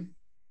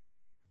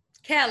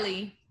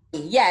Kelly.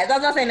 yes, I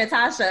was gonna say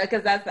Natasha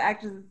because that's the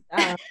actress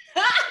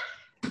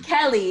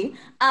Kelly.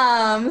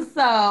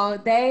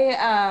 So they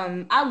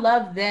I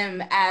love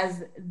them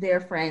as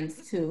their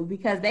friends too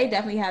because they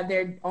definitely have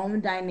their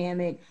own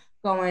dynamic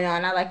going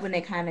on. I like when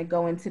they kind of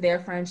go into their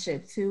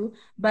friendship too.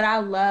 But I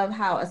love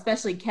how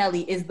especially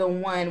Kelly is the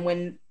one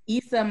when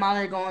Issa and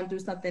Molly are going through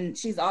something,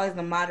 she's always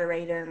the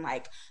moderator and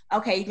like,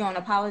 okay, you gonna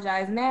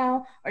apologize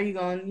now or you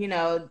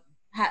gonna,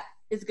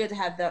 it's good to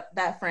have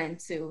that friend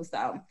too.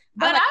 So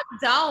but I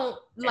don't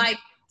like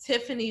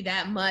Tiffany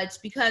that much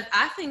because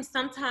I think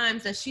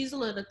sometimes that she's a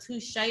little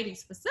too shady,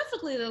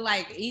 specifically to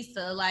like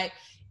Issa. Like,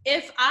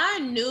 if I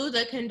knew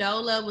that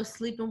Condola was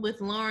sleeping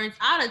with Lawrence,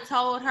 I'd have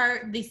told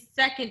her the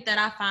second that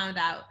I found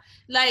out.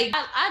 Like,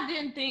 I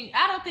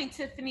don't think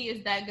Tiffany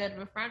is that good of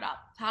a friend all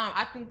the time.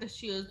 I think that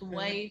she is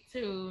way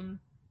too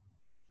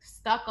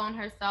stuck on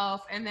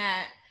herself and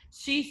that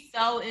she's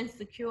so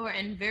insecure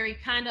and very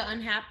kind of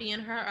unhappy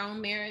in her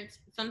own marriage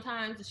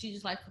sometimes she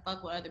just likes to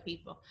fuck with other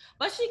people.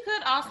 But she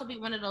could also be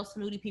one of those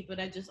snooty people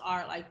that just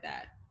are like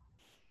that.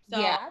 So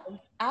Yeah,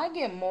 I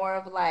get more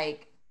of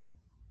like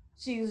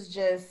she's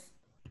just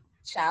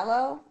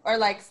shallow or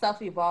like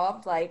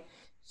self-evolved. Like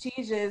she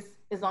just,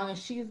 as long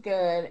as she's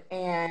good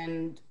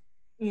and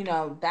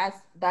that's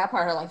that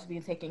part of her life is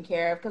being taken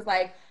care of. Cause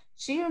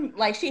she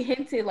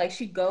hinted like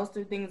she goes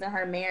through things in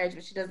her marriage,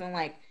 but she doesn't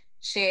like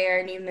share.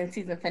 And even in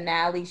season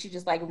finale, she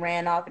just like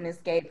ran off and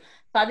escaped.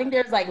 So I think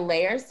there's like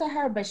layers to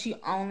her, but she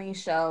only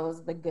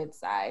shows the good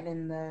side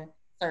and the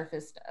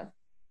surface stuff.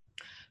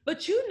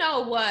 but you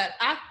know what?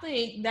 I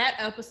think that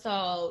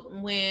episode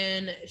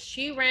when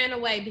she ran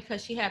away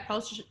because she had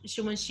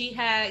when she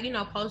had,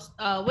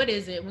 what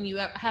is it when you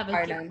have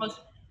a kid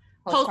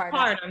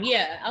postpartum?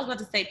 Yeah, I was about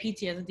to say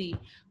PTSD.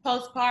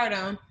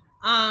 Postpartum.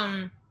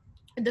 Um,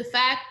 the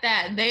fact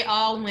that they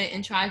all went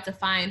and tried to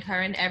find her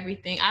and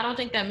everything. I don't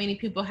think that many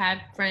people have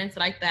friends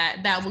like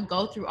that would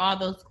go through all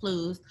those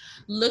clues,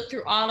 look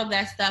through all of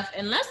that stuff.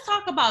 And let's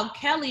talk about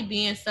Kelly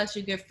being such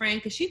a good friend,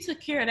 because she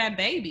took care of that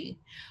baby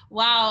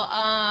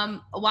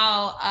while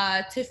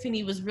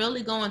Tiffany was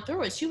really going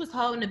through it. She was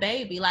holding the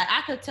baby. Like,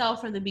 I could tell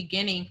from the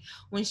beginning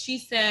when she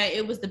said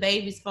it was the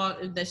baby's fault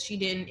that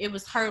it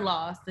was her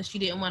loss, that she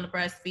didn't want to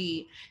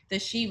breastfeed,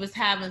 that she was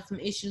having some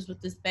issues with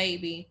this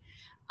baby.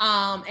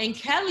 And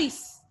Kelly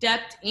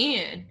stepped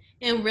in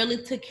and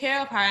really took care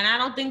of her. And I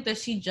don't think that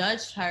she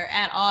judged her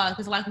at all.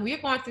 Because, like, when you're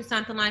going through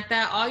something like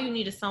that, all you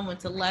need is someone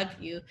to love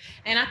you.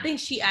 And I think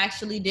she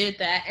actually did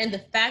that. And the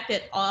fact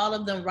that all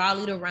of them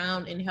rallied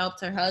around and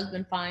helped her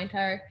husband find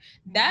her,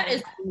 that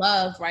is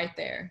love right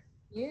there.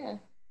 Yeah.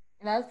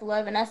 And that's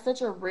love. And that's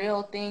such a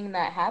real thing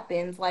that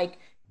happens. Like,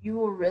 you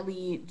will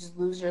really just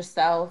lose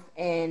yourself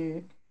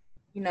in,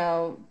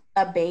 a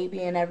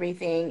baby and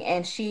everything.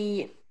 And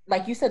she,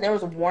 like you said, there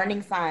was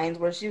warning signs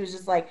where she was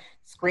just like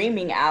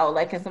screaming out,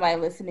 like, can somebody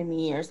listen to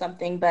me or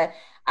something? But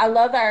I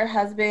love that her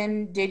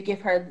husband did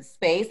give her the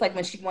space. Like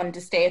when she wanted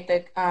to stay at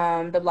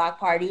the block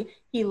party,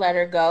 he let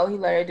her go. He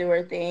let her do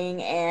her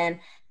thing. And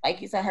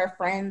like you said, her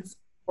friends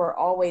were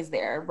always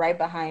there, right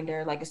behind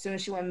her. Like as soon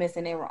as she went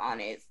missing, they were on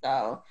it.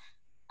 So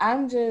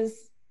I'm just,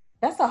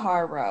 that's a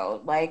hard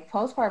road. Like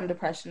postpartum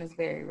depression is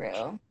very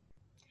real.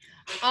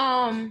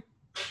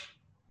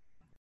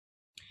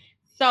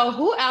 So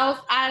who else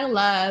I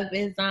love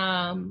is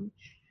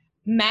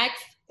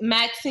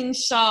Maxine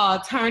Shaw,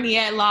 attorney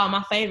at law,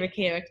 my favorite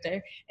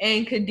character,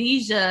 and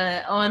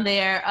Khadijah on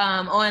there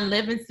on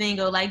Living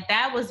Single. Like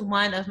that was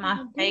one of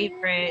my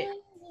favorite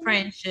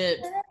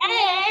friendships.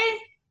 Hey,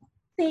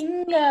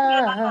 single.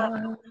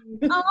 Oh,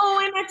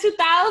 in the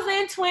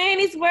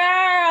 2020s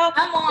world.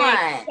 Come on.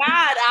 Thank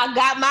God, I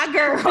got my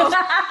girl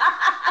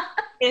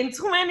in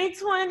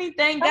 2020.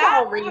 Thank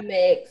God.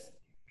 Remix.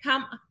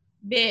 Come,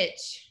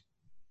 bitch.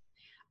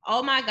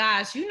 Oh my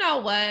gosh. You know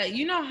what?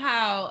 You know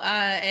how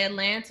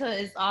Atlanta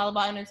is all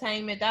about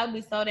entertainment? That would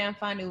be so damn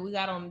funny. We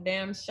got on the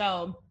damn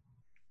show.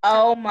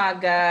 Oh my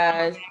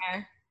gosh.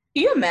 Can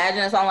you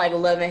imagine us on like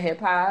Love and Hip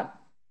Hop?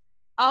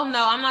 Oh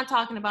no, I'm not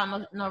talking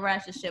about no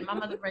ratchet shit. My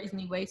mother raised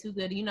me way too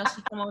good. You know,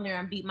 she come on there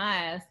and beat my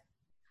ass.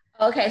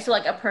 Okay, so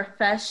like a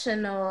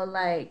professional,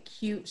 like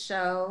cute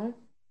show.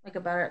 Like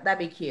about her, that'd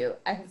be cute.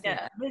 I can see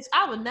that. Bitch,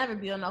 I would never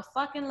be on no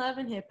fucking Love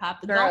and Hip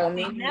Hop. Girl,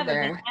 me never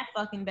been that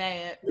fucking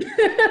bad.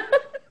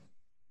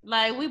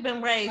 Like we've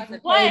been raised.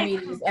 Pay me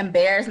to just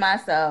embarrass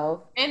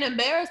myself and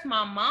embarrass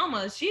my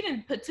mama. She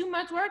didn't put too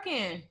much work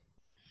in.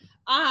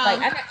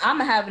 Like I'm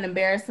gonna have an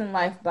embarrassing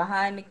life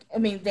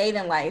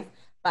dating life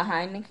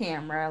behind the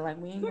camera. Like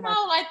we ain't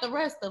like the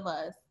rest of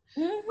us.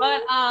 Mm-hmm.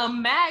 But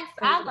Max,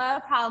 I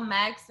love how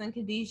Max and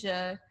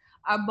Khadijah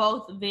are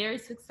both very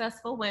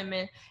successful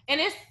women,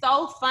 and it's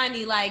so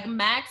funny. Like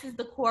Max is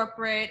the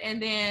corporate, and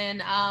then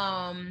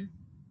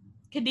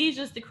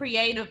Khadijah's the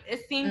creative.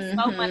 It seems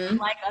so much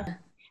like us.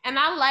 And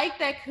I like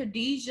that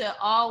Khadijah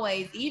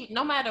always, even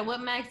no matter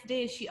what Max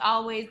did, she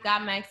always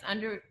got Max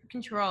under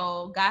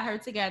control, got her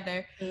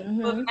together.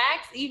 Mm-hmm. But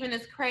Max, even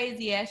as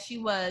crazy as she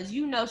was,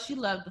 she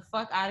loved the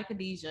fuck out of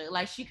Khadijah.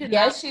 Like she could.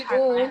 Yes, she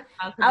did.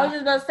 I was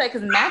just about to say,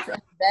 because Max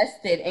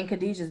invested in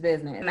Khadijah's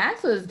business.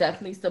 Max was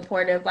definitely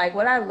supportive. Like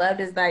what I loved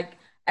is like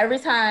every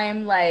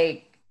time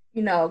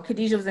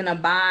Khadijah was in a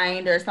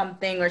bind or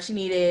something, or she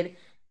needed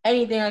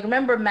anything. Like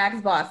remember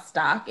Max bought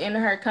stock in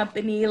her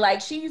company. Like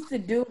she used to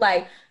do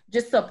like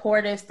just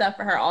supportive stuff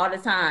for her all the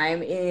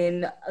time.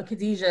 And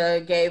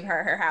Khadijah gave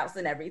her her house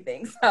and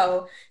everything.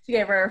 So she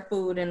gave her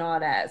food and all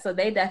that. So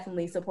they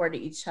definitely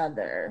supported each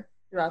other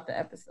throughout the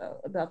episode.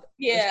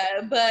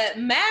 But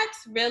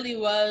Max really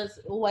was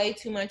way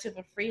too much of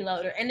a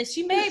freeloader. And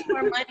she made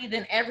more money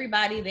than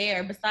everybody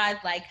there besides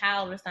like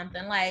Kyle or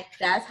something. Like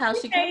that's how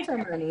she kept her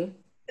money.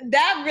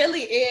 That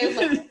really is.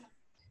 Like,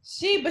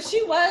 she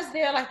was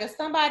there. Like if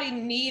somebody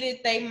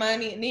needed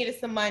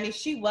some money,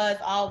 she was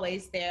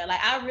always there. Like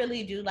I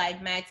really do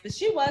like Max, but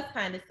she was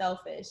kind of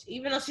selfish.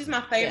 Even though she's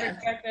my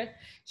favorite character,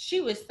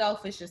 she was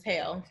selfish as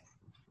hell.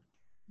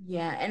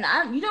 Yeah,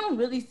 and you don't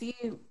really see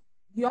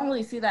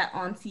that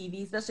on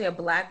TV, especially a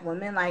Black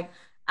woman. Like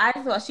I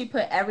thought she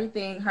put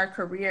everything, her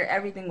career,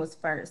 everything was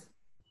first.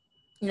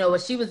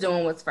 What she was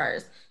doing was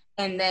first.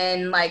 And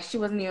then like she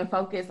wasn't even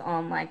focused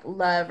on like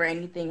love or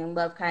anything, and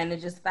love kind of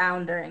just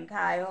found her and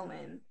Kyle,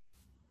 and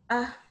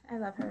I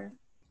love her.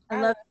 I I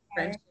love love her.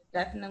 friendship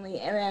definitely.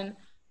 And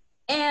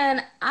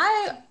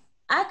I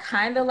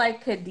kind of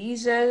like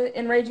Khadijah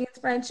and Regine's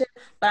friendship,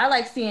 but I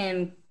like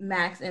seeing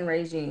Max and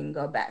Regine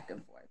go back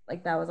and forth.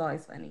 Like that was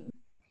always funny.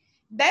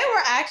 They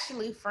were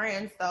actually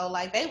friends though.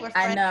 Like they were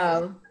I friends.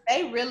 know.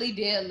 They really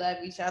did love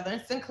each other.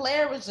 And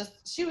Sinclair was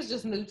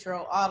just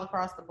neutral all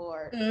across the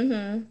board.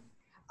 Mm-hmm.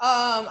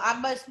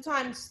 But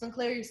sometimes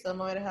Sinclair used to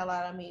annoy the hell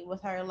out of me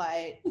with her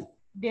like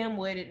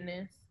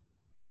dim-wittedness.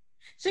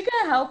 She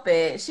couldn't help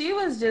it. She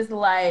was just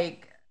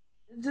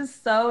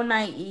so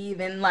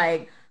naive and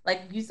like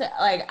you said,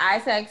 like I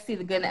said, I see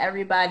the good in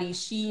everybody.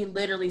 She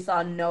literally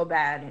saw no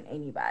bad in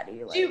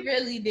anybody. She Like,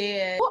 really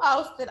did. Who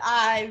else did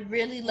I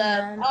really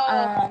love?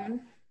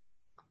 and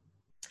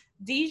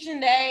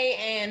Dejanay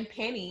and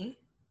Penny.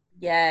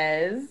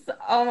 yes.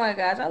 Oh my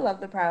gosh, I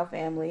love the Proud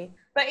Family.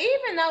 But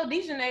even though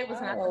Dejanay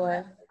was not the Oh,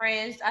 best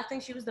friend, I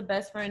think she was the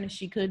best friend that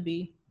she could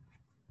be.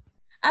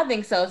 I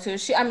think so too.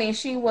 I mean,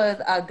 she was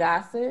a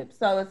gossip,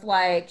 so it's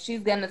like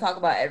she's gonna talk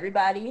about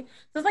everybody.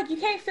 So it's like you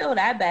can't feel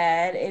that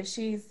bad if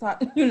she's,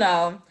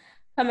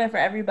 coming for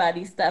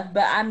everybody's stuff.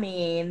 But I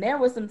mean, there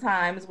was some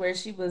times where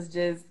she was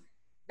just,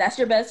 that's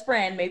your best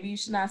friend. Maybe you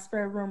should not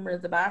spread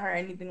rumors about her or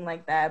anything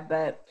like that.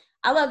 But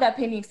I love that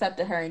Penny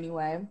accepted her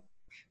anyway.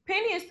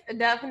 Penny is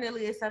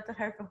definitely accepted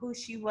her for who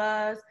she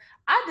was.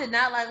 I did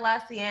not like La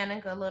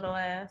Cienega, little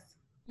ass.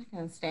 I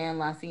can't stand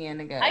La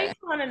Cienega. I used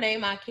to want to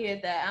name my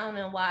kid that. I don't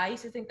know why. I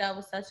used to think that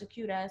was such a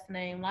cute ass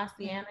name, La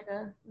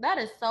Cienega. That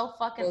is so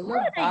fucking.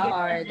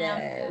 Boulevard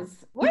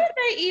is. Where did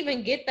they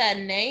even get that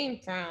name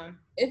from?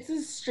 It's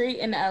a street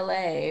in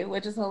LA,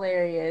 which is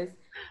hilarious.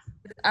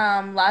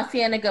 La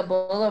Cienega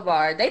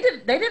Boulevard. They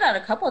did that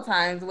a couple of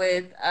times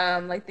with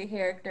like the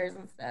characters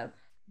and stuff.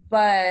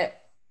 But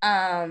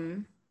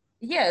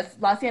yes,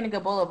 La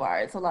Cienega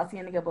Boulevard. So La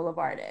Cienega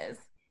Boulevard is.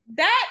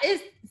 That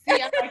is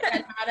see, I like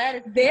that now. That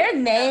is Their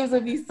names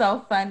would be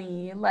so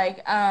funny.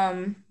 Like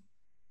what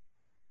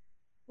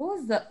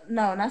was the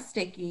no, not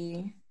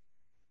Sticky.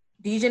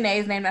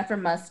 Dejanay's named after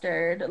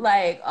mustard.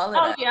 Like all of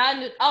oh that. yeah, I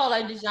knew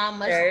like Dijon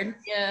Mustard.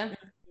 Yeah.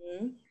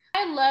 Mm-hmm.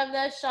 I love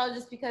that show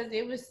just because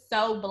it was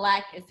so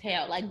black as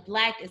hell. Like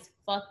black as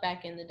fuck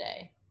back in the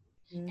day.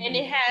 Mm-hmm. And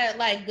it had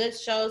like good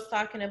shows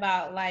talking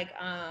about like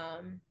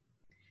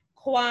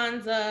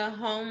Kwanzaa,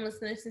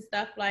 homelessness and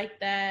stuff like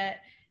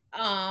that.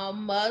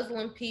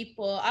 Muslim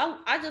people.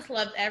 I just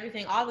loved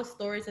everything, all the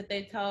stories that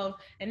they told,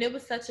 and it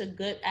was such a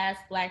good ass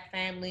black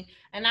family.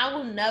 And I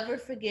will never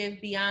forgive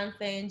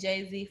Beyonce and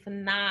Jay-Z for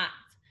not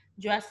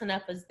dressing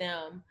up as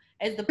them,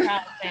 as the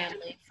Proud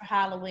Family for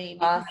Halloween.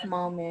 Last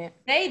moment.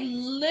 They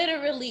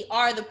literally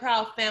are the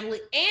Proud Family.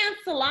 And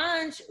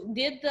Solange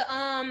did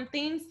the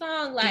theme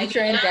song like Future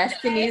and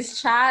Destiny's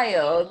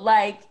Child.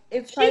 Like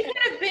it's she could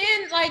have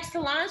been like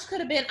Solange could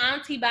have been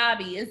Auntie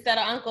Bobby instead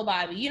of Uncle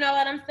Bobby. You know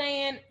what I'm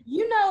saying?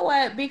 You know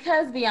what?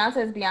 Because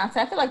Beyonce is Beyonce,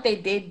 I feel like they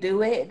did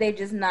do it. They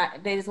just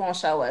won't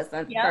show us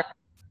for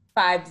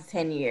 5 to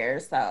 10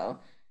 years. So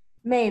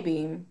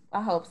maybe.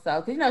 I hope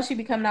so. Because she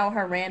be coming out with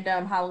her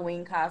random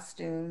Halloween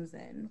costumes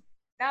and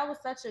that was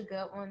such a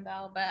good one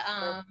though. But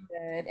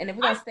good. And if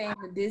we're gonna stay in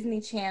the Disney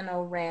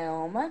Channel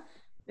realm, we're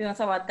gonna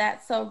talk about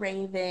That's So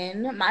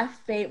Raven. One of my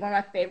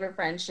favorite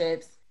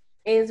friendships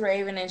is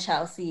Raven and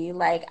Chelsea.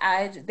 Like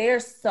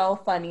they're so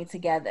funny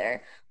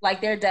together.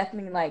 Like they're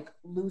definitely like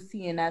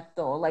Lucy and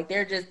Ethel. Like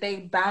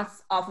they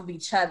bounce off of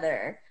each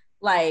other,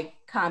 like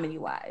comedy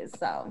wise.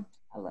 So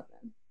I love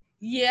them.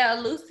 Yeah,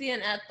 Lucy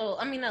and Ethel.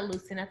 I mean, not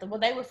Lucy and Ethel. Well,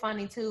 they were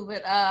funny too.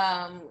 But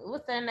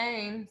what's their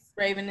names?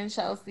 Raven and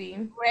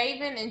Chelsea.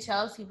 Raven and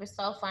Chelsea were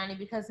so funny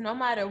because no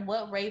matter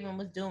what Raven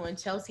was doing,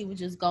 Chelsea would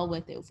just go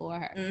with it for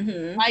her.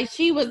 Mm-hmm. Like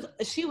she was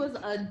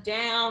a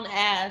down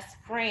ass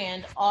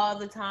friend all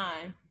the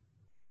time.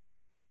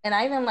 And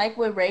I even like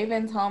with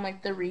Raven's Home,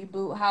 like the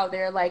reboot, how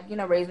they're like,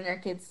 raising their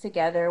kids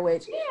together,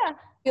 which yeah.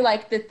 I feel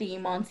like the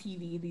theme on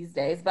TV these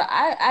days. But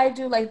I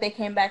do like they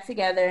came back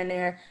together and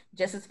they're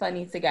just as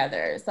funny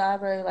together. So I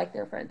really like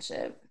their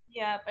friendship.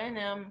 Yep,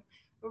 and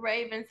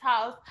Raven's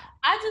House.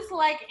 I just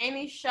like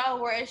any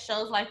show where it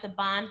shows like the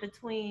bond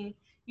between,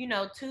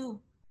 two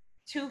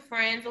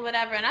friends or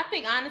whatever. And I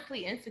think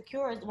honestly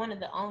Insecure is one of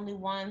the only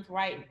ones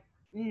right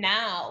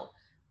now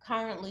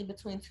currently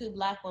between two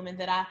black women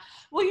that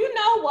well, you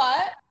know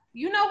what?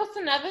 You know what's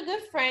another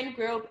good friend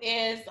group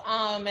is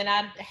and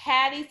I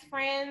Hattie's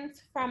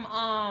friends from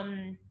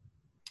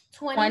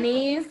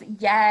 20s.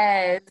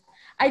 Yes.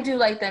 I do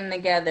like them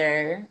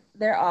together.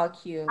 They're all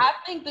cute. I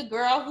think the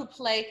girl who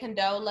played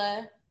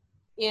Condola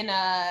in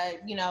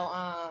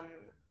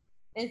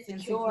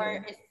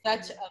Insecure is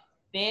such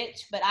a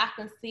bitch, but I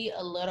can see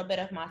a little bit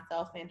of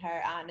myself in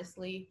her,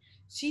 honestly.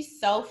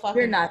 She's so fucking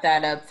You're not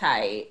that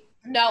uptight.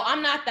 No,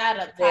 I'm not that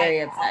uptight.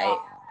 Very uptight.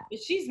 But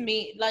she's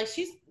mean, like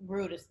she's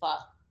rude as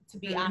fuck, to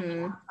be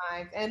honest.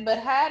 But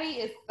Hattie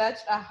is such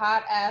a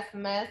hot ass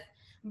mess.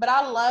 But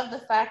I love the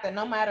fact that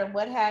no matter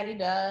what Hattie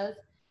does,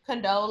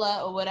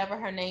 Condola or whatever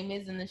her name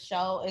is in the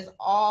show is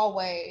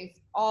always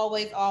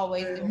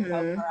there to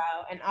help her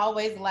out, and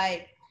always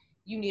like,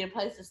 you need a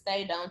place to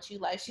stay, don't you?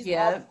 Like, she's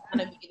always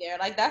gonna be there.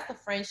 Like, that's the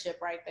friendship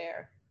right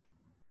there.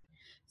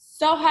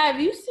 So have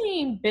you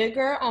seen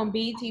Bigger on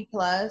BT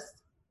Plus?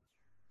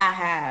 I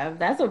have.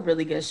 That's a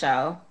really good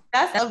show.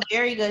 That's a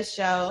very good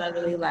show. I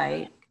really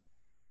like.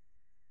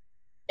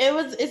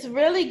 It's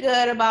really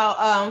good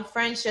about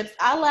friendships.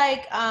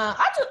 I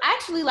just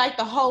actually like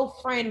the whole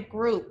friend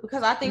group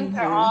because I think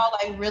they're all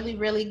like really,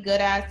 really good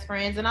ass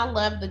friends, and I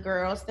love the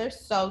girls. They're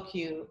so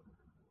cute.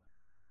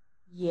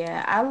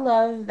 Yeah, I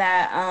love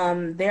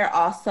that they're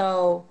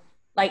also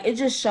like, it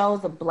just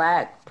shows the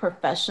black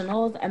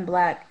professionals and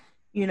black,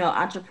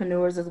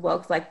 entrepreneurs as well.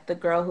 'Cause like the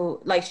girl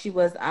who, like, she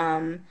was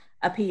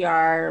a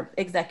PR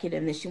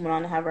executive and she went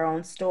on to have her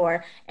own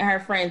store, and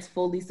her friends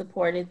fully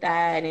supported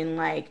that. And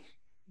like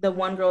the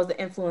one girl was an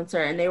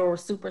influencer and they were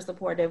super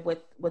supportive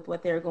with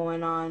what they're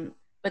going on.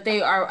 But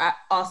they are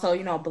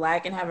also,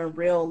 black and having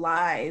real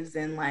lives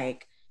and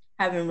like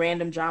having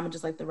random drama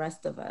just like the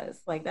rest of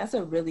us. Like, that's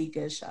a really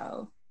good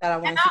show that I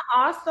want to see.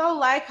 I also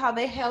like how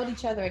they held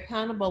each other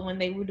accountable when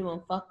they were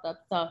doing fucked up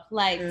stuff,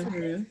 like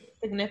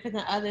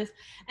significant others.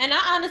 And I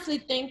honestly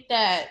think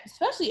that,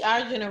 especially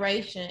our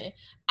generation,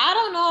 I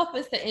don't know if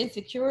it's the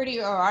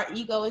insecurity or our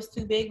ego is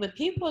too big, but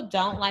people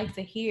don't like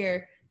to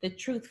hear the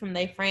truth from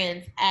their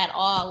friends at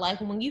all. Like,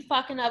 when you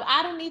fucking up,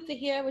 I don't need to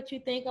hear what you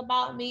think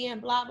about me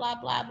and blah, blah,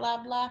 blah,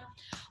 blah, blah.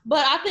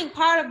 But I think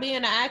part of being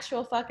an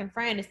actual fucking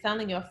friend is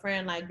telling your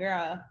friend, like,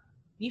 girl,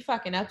 you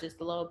fucking up just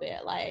a little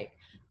bit. Like,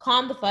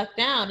 calm the fuck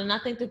down. And I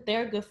think that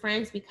they're good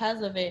friends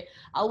because of it.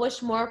 I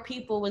wish more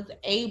people was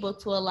able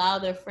to allow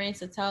their friends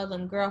to tell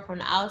them, girl, from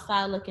the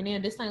outside looking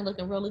in, this ain't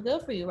looking really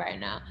good for you right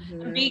now.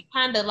 And be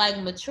kind of like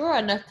mature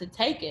enough to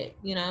take it,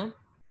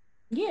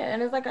 Yeah,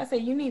 and it's like I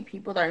said, you need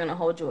people that are gonna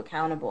hold you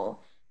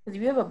accountable. Because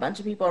if you have a bunch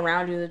of people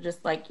around you that are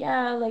just like,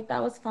 yeah, like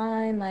that was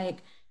fine, like,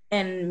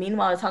 and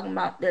meanwhile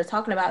they're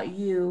talking about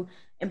you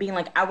and being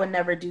like, I would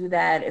never do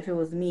that if it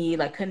was me,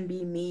 like couldn't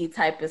be me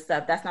type of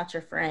stuff. That's not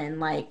your friend.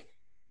 Like,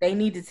 they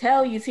need to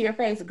tell you to your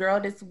face, girl,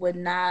 this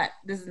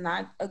is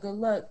not a good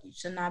look. You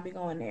should not be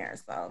going there.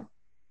 So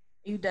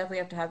you definitely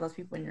have to have those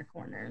people in your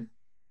corner.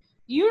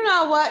 You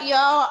know what,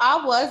 y'all?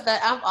 I've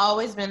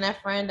always been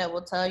that friend that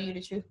will tell you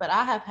the truth, but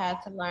I have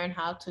had to learn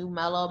how to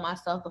mellow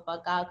myself the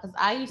fuck out because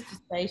I used to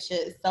say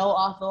shit so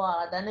off the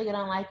wall. Like, that nigga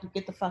don't like you,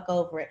 get the fuck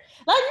over it.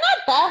 Like,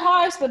 not that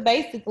harsh, but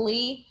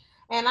basically.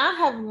 And I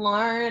have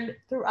learned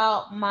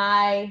throughout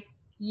my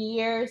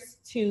years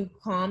to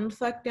calm the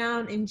fuck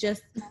down and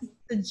just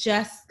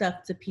suggest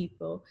stuff to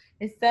people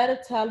instead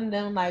of telling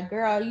them like,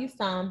 girl, you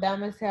sound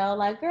dumb as hell.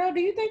 Like, girl, do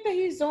you think that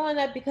he's doing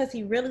that because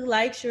he really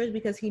likes you or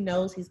because he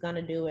knows he's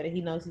gonna do it and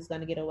he knows he's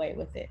gonna get away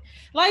with it?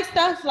 Like,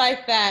 stuff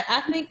like that.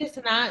 I think it's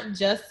not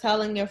just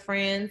telling your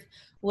friends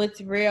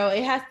what's real.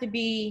 It has to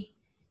be,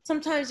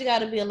 sometimes you got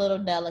to be a little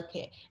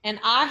delicate. And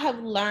I have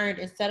learned,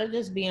 instead of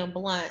just being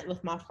blunt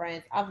with my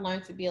friends, I've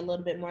learned to be a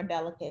little bit more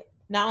delicate.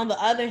 Now, on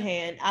the other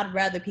hand, I'd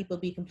rather people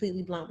be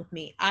completely blunt with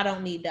me. I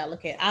don't need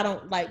delicate. I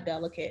don't like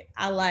delicate.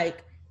 I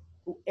like,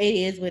 it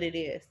is what it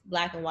is,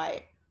 black and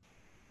white.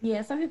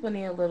 Yeah, some people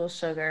need a little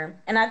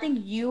sugar. And I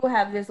think you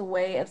have this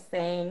way of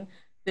saying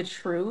the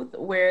truth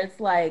where it's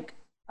like,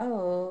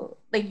 oh,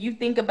 like you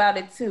think about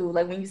it too.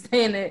 Like when you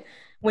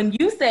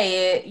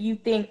say it, you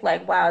think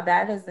like, wow,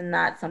 that is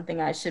not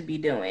something I should be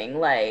doing.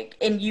 Like,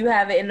 and you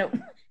have it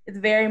it's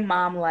very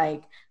mom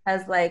like,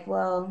 as like,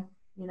 well,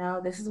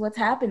 this is what's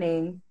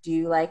happening. Do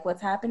you like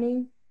what's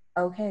happening?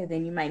 Okay,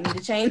 then you might need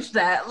to change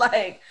that.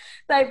 Like,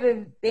 type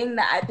of thing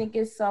that I think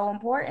is so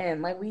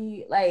important.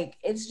 Like,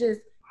 it's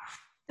just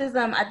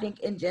racism, I think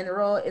in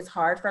general is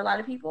hard for a lot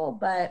of people,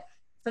 but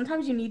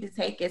sometimes you need to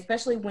take it,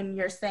 especially when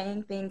you're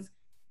saying things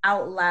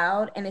out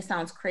loud and it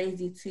sounds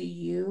crazy to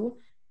you.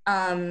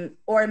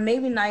 Or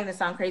maybe not even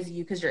sound crazy to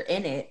you because you're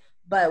in it,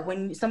 but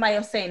when somebody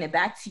else saying it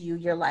back to you,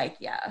 you're like,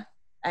 yeah,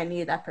 I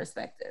need that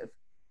perspective.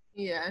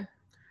 Yeah.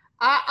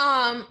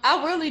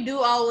 I really do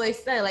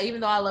always say, like, even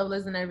though I love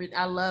listening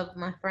I love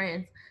my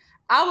friends,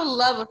 I would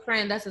love a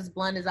friend that's as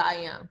blunt as I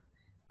am.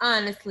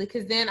 Honestly,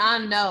 because then I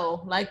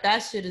know, like, that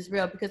shit is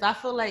real. Because I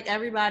feel like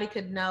everybody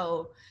could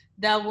know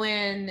that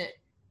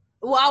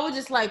I would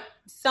just like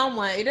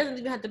someone. It doesn't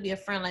even have to be a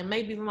friend. Like,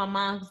 maybe even my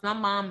mom, because my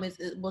mom will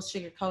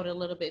sugarcoat it a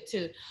little bit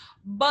too.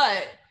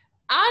 But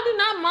I do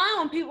not mind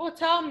when people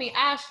tell me,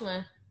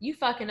 Ashlyn, you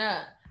fucking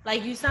up.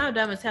 Like, you sound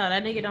dumb as hell.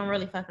 That nigga don't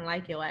really fucking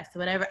like your ass or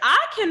whatever.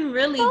 I can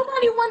really.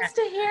 Nobody wants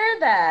to hear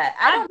that.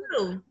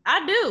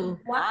 I do.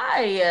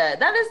 Why?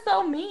 That is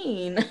so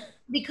mean.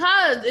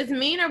 Because it's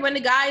meaner when the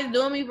guy is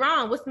doing me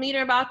wrong. What's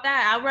meaner about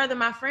that? I'd rather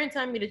my friend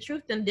tell me the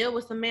truth than deal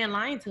with some man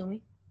lying to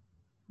me.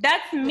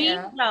 That's me,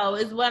 though,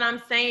 is what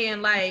I'm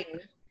saying. Like,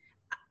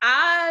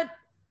 I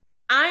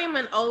am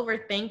an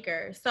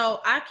overthinker. So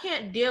I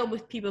can't deal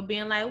with people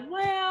being like,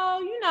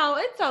 well,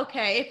 it's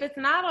okay. If it's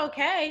not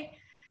okay,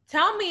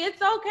 tell me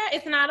it's okay.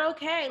 It's not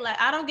okay. Like,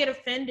 I don't get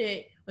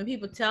offended when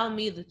people tell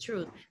me the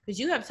truth. Because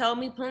you have told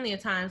me plenty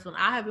of times when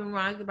I have been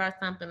wrong about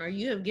something, or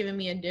you have given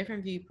me a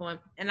different viewpoint,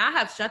 and I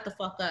have shut the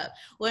fuck up.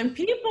 When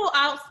people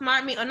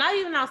outsmart me, or not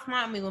even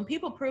outsmart me, when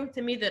people prove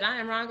to me that I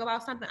am wrong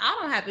about something, I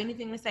don't have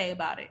anything to say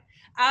about it.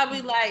 I'll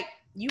be like,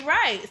 you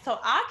right. So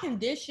I can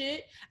dish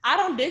it. I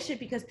don't dish it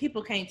because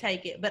people can't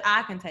take it, but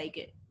I can take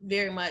it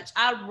very much.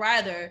 I've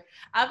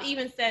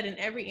even said in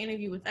every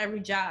interview with every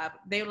job,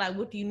 they were like,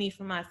 what do you need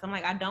from us? I'm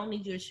like, I don't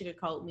need you to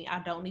sugarcoat me. I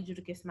don't need you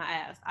to kiss my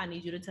ass. I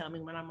need you to tell me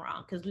when I'm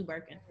wrong, because we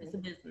working. It's a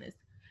business.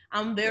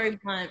 I'm very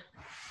blunt.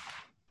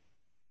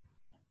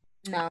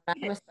 No, I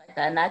respect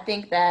that. And I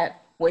think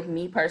that with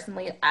me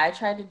personally, I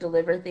try to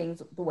deliver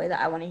things the way that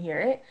I want to hear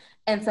it.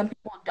 And some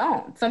people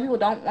don't. Some people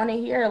don't want to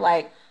hear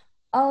like,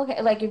 oh,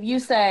 okay, like if you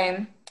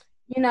say,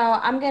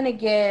 I'm gonna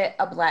get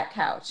a black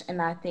couch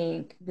and I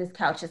think this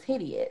couch is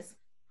hideous.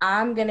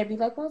 I'm gonna be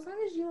like, well, as long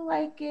as you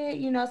like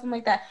it, something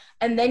like that.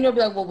 And then you'll be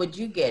like, well, would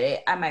you get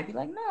it? I might be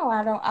like, no,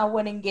 I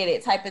wouldn't get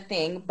it type of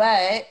thing.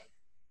 But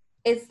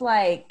it's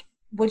like,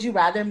 would you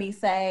rather me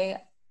say,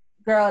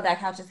 girl, that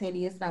couch is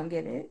hideous, don't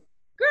get it?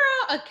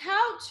 Girl, a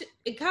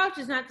couch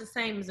is not the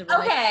same as a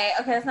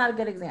relationship. Okay, that's not a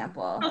good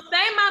example. So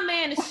say my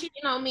man is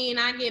cheating on me and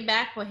I get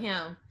back with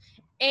him.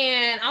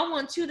 And I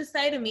want you to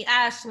say to me,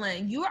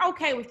 Ashlyn, you're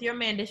okay with your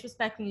man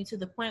disrespecting you to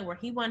the point where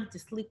he wanted to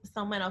sleep with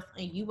someone else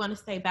and you want to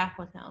stay back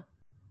with him.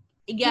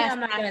 Yes, yeah, I'm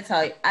not gonna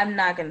tell you. I'm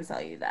not gonna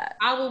tell you that.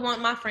 I would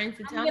want my friends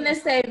to tell me.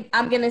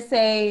 I'm gonna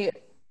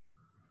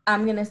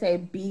say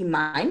be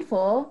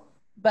mindful,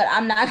 but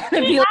I'm not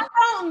gonna be like,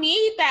 I don't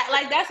need that.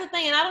 Like, that's the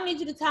thing. And I don't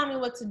need you to tell me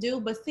what to do.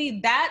 But see,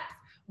 that's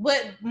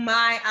what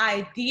my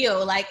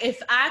ideal. Like,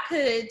 if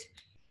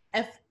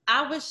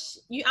I wish,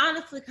 you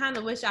honestly kind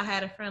of wish I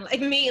had a friend like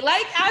me.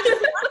 Like, I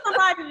just want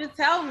somebody to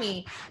tell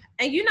me.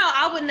 And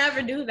I would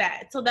never do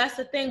that. So that's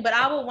the thing. But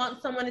I would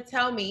want someone to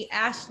tell me,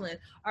 Ashlyn,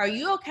 are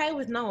you okay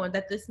with knowing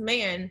that this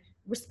man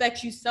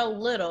respects you so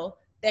little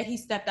that he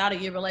stepped out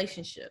of your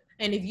relationship?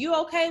 And if you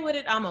okay with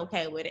it, I'm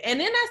okay with it. And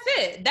then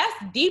that's it. That's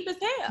deep as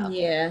hell.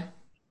 Yeah.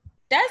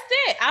 That's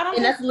it.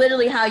 And that's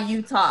literally how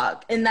you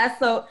talk. And that's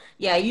so,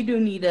 yeah, you do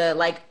need to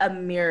like a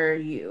mirror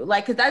you.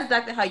 Like, cause that's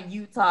exactly how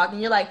you talk. And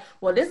you're like,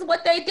 well, this is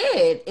what they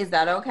did. Is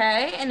that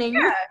okay? And then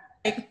you're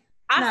like,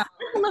 I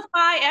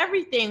simplify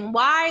everything.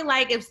 Why?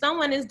 Like, if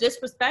someone is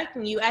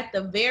disrespecting you at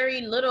the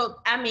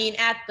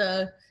at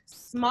the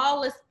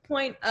smallest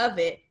point of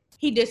it,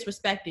 he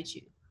disrespected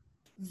you.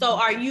 So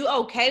are you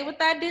okay with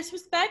that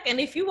disrespect? And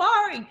if you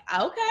are,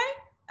 okay.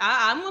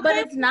 I'm okay. But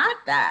it's not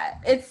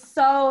that.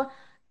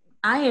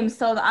 I am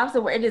so the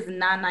opposite, where it is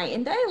not night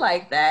and day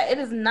like that. It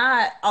is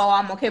not, oh,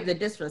 I'm okay with the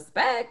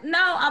disrespect.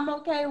 No, I'm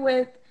okay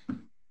with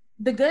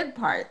the good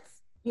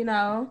parts,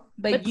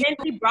 But then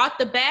he brought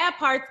the bad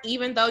parts,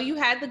 even though you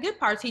had the good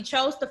parts. He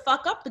chose to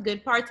fuck up the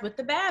good parts with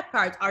the bad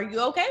parts. Are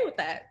you okay with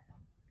that?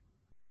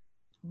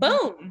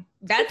 Boom.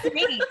 That's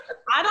me.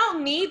 I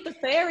don't need the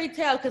fairy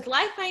tale, because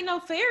life ain't no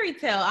fairy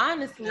tale,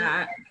 honestly.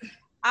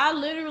 I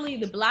literally,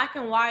 the black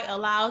and white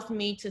allows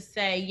me to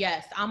say,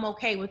 yes, I'm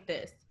okay with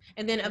this.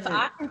 And then if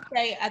I can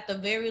say at the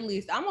very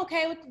least, I'm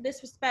okay with the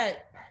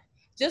disrespect.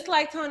 Just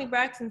like Toni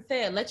Braxton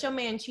said, let your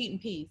man cheat in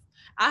peace.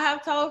 I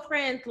have told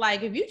friends,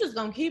 like, if you just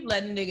gonna keep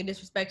letting nigga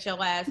disrespect your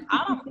ass,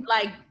 I don't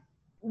like,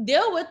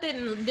 deal with it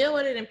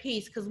in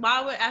peace. Because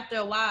after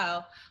a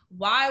while,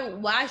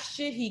 why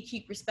should he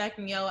keep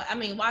respecting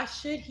why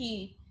should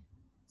he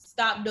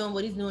stop doing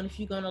what he's doing if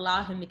you're gonna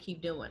allow him to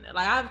keep doing it?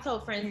 Like, I've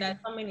told friends that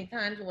so many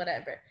times or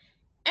whatever.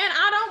 And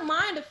I don't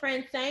mind a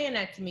friend saying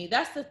that to me.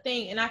 That's the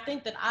thing. And I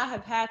think that I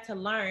have had to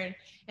learn.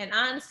 And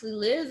honestly,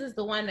 Liz is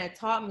the one that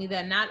taught me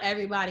that not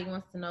everybody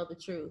wants to know the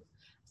truth.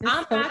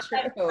 I'm not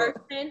that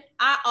person.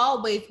 I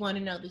always want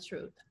to know the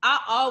truth. I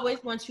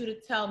always want you to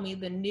tell me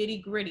the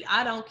nitty gritty.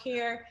 I don't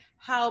care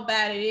how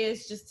bad it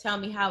is. Just tell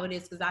me how it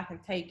is, because I can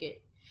take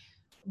it.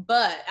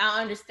 But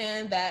I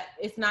understand that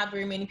it's not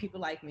very many people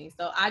like me.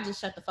 So I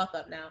just shut the fuck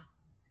up now.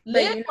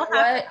 Liz will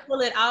have to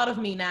pull it out of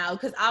me now,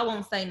 because I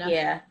won't say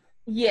nothing.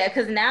 Yeah,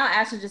 because now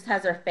Ashley just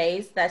has her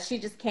face that she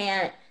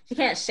can't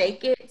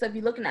shake it. So if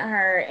you're looking at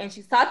her and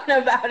she's talking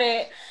about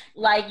it,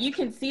 like, you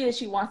can see that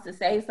she wants to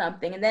say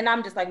something. And then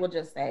I'm just like, well,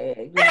 just say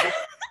it. I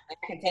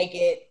can take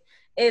it.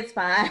 It's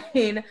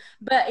fine.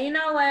 But you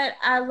know what?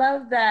 I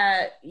love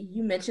that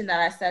you mentioned that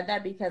I said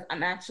that, because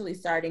I'm actually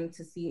starting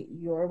to see it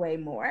your way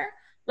more.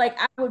 Like,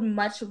 I would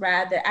much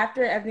rather,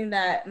 after everything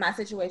that my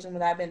situation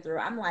that I've been through,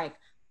 I'm like,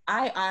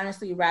 I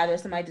honestly rather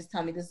somebody just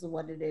tell me this is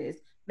what it is.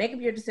 Make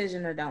up your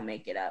decision or don't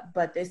make it up.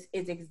 But this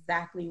is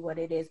exactly what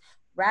it is,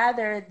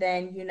 rather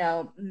than,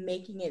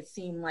 making it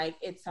seem like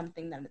it's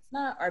something that it's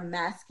not, or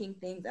masking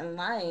things and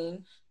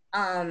lying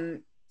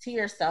to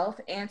yourself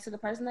and to the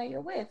person that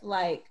you're with.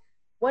 Like,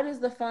 what is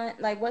the fun?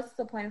 Like, what's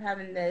the point of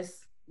having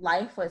this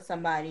life with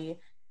somebody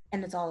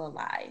and it's all a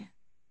lie?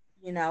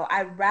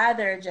 I'd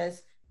rather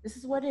just, this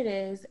is what it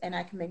is, and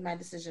I can make my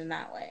decision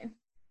that way.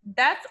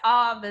 That's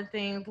all the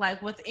things,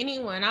 like, with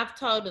anyone I've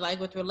told, like,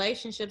 with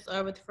relationships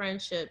or with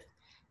friendships.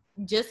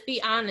 Just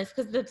be honest.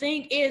 Because the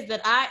thing is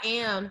that I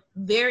am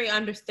very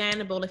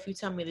understandable if you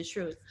tell me the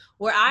truth.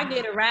 Where I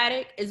get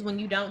erratic is when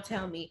you don't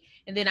tell me.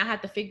 And then I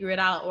have to figure it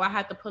out, or I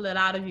have to pull it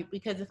out of you.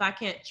 Because if I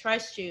can't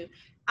trust you,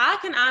 I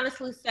can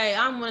honestly say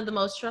I'm one of the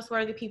most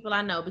trustworthy people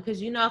I know,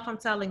 because you know if I'm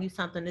telling you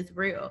something, it's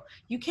real.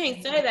 You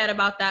can't say that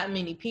about that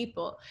many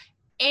people.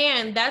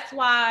 And that's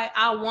why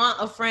I want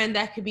a friend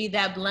that could be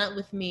that blunt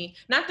with me.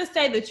 Not to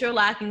say that you're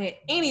lacking in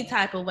any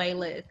type of way,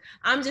 Liz.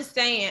 I'm just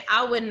saying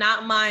I would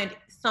not mind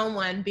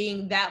someone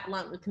being that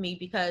blunt with me,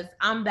 because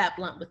I'm that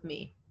blunt with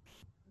me.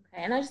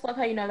 Okay, and I just love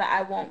how you know that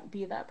I won't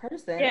be that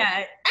person. Yeah,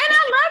 and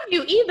I love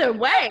you either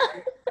way.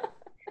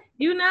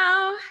 You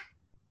know,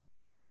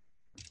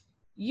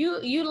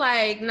 you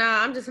like,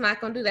 nah, I'm just not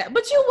gonna do that.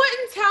 But you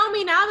wouldn't tell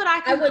me now that I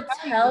can. I would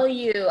tell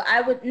you.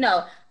 I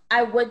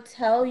would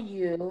tell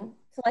you.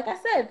 So like I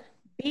said,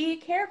 be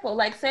careful.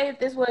 Like say if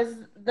this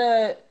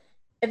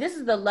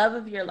is the love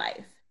of your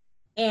life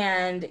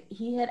and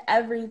he had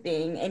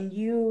everything and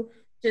you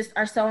just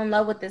are so in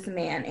love with this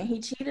man and he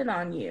cheated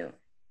on you.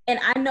 And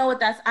I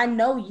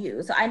know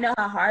you. So I know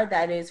how hard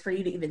that is for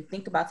you to even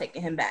think about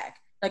taking him back.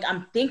 Like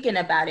I'm thinking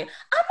about it.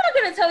 I'm not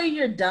gonna tell you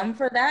you're dumb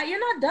for that. You're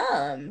not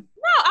dumb.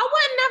 No, I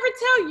would never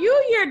tell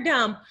you you're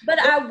dumb. But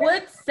I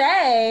would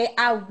say,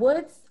 I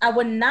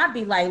would not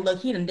be like,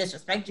 look, he didn't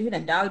disrespect you, he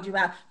done dogged you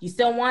out. You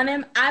still want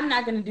him? I'm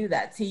not gonna do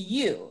that to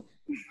you.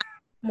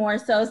 More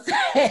so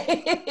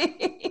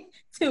say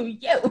to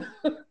you.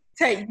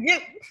 To you.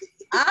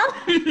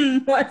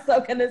 I'm more so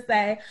gonna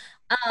say,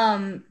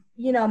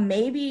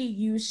 maybe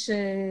you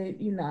should,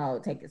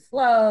 take it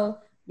slow.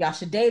 Y'all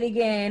should date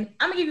again.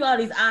 I'm gonna give you all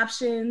these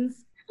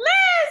options.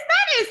 Liz,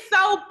 that is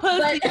so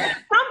pussy. But at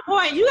some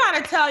point, you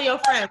gotta tell your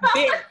friend,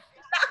 bitch,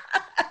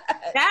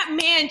 that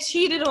man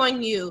cheated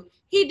on you.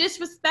 He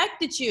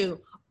disrespected you.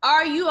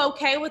 Are you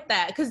okay with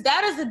that? Because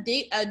that is a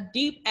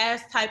deep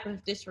ass type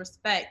of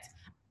disrespect.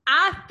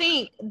 I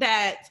think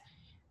that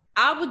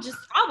I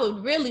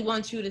would really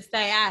want you to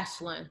say,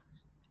 Ashlyn,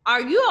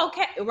 are you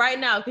okay right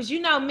now? Because you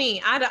know me,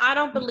 I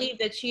don't believe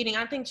that cheating.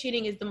 I think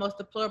cheating is the most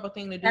deplorable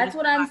thing to do. That's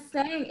what I'm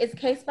saying. It's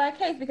case by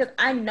case, because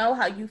I know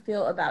how you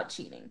feel about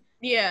cheating.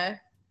 Yeah.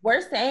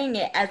 We're saying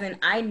it as in,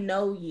 I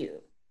know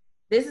you.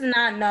 This is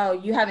not, no,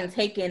 you haven't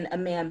taken a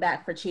man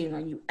back for cheating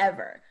on you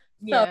ever.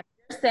 Yeah. So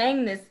you're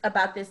saying this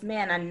about this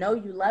man. I know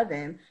you love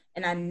him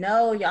and I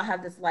know y'all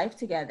have this life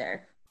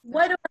together.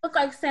 What do it look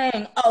like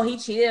saying, oh, he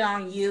cheated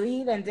on you, he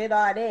even did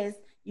all this,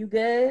 you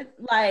good?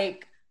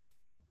 Like,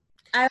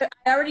 I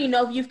already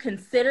know if you've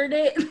considered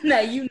it,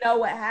 that you know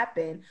what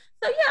happened.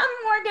 So yeah,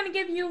 I'm more gonna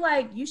give you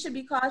like, you should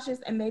be cautious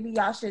and maybe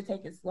y'all should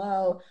take it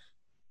slow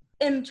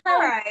and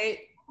try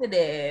to be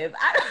positive.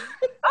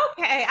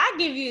 Okay, I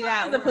give you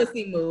that. It's a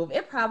pussy move.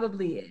 It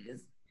probably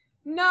is.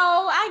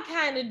 No, I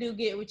kind of do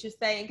get what you're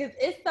saying, because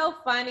it's so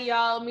funny,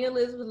 y'all. Me and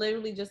Liz was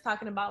literally just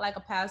talking about like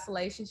a past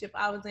relationship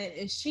I was in,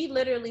 and she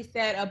literally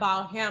said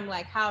about him,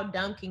 like, how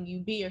dumb can you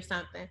be or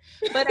something.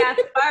 But at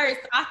first,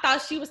 I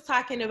thought she was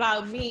talking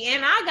about me,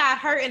 and I got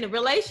hurt, and the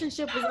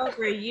relationship was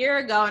over a year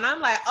ago, and I'm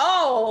like,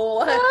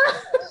 oh,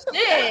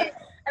 shit.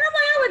 And I'm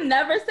like, I would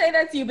never say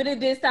that to you, but it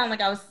did sound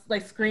like I was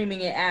like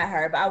screaming it at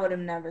her, but I would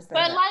have never said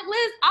that. But like,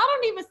 Liz, I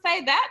don't even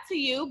say that to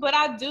you, but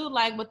I do,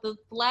 like with the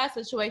last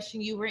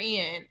situation you were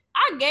in,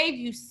 I gave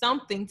you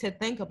something to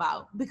think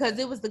about because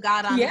it was the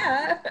God on.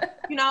 Yeah.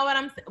 You know what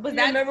I'm saying? Was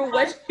that remember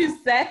what you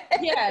said?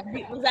 Yeah.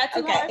 Was that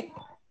too hard?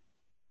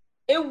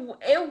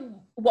 It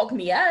woke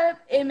me up.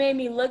 It made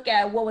me look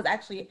at what was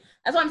actually,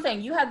 that's what I'm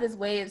saying. You have this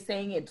way of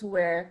saying it to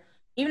where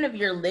even if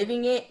you're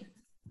living it,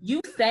 you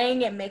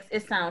saying it makes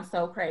it sound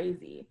so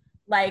crazy.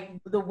 Like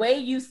the way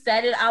you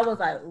said it, I was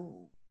like,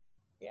 ooh.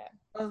 Yeah.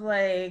 I was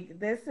like,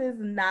 this is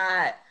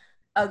not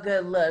a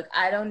good look.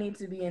 I don't need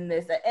to be in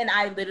this. And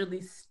I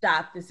literally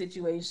stopped the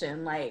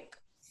situation. Like,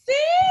 see?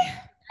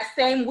 That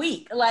same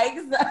week. Like,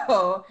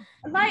 so.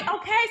 Like,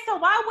 okay, so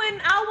why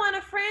wouldn't I want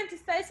a friend to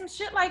say some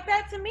shit like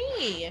that to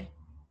me?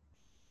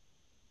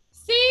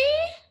 See?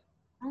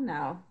 I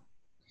know.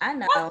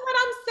 That's what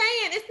I'm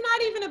saying. It's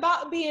not even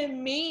about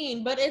being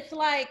mean, but it's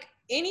like,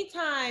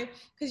 anytime,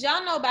 because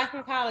y'all know back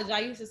in college, I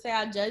used to say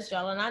I judged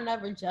y'all, and I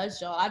never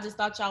judged y'all. I just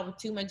thought y'all were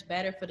too much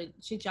better for the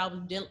shit y'all was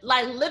dealing.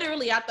 Like,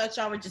 literally, I thought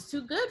y'all were just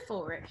too good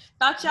for it.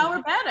 Thought y'all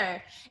were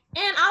better.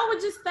 And I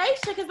would just say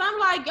shit, because I'm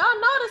like, y'all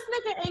know this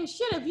nigga ain't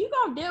shit. If you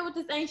gonna deal with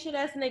this ain't shit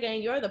ass nigga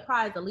and you're the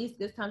prize, at least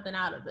get something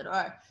out of it.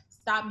 Or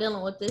stop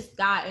dealing with this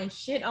guy and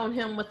shit on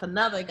him with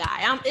another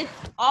guy. It's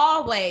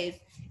always,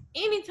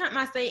 anytime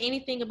I say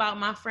anything about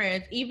my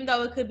friends, even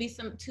though it could be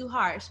too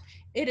harsh,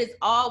 it is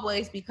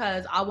always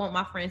because I want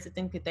my friends to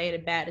think that they're the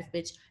baddest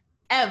bitch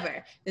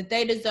ever. That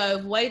they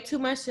deserve way too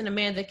much in a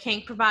man that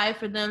can't provide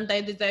for them.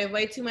 They deserve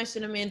way too much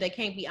in a man that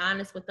can't be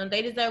honest with them.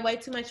 They deserve way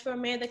too much for a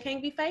man that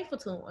can't be faithful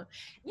to them.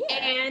 Yeah.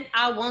 And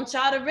I want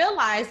y'all to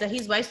realize that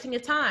he's wasting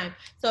your time.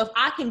 So if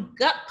I can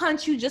gut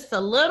punch you just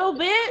a little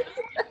bit,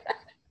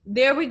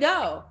 there we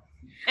go.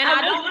 And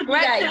I don't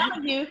regret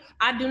telling you.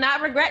 I do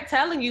not regret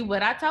telling you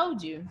what I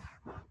told you.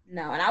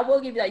 No, and I will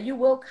give you that. You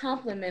will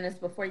compliment us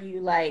before you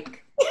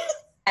like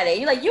it.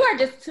 You're like, you are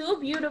just too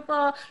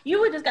beautiful. You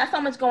would just got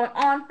so much going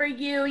on for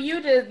you.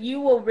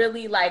 You will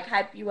really like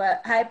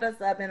hype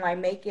us up and like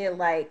make it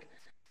like,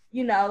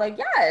 you know, like,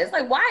 yes,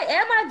 like, why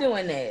am I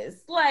doing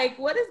this? Like,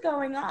 what is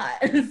going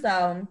on?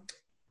 So,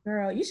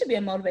 girl, you should be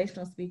a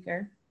motivational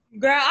speaker.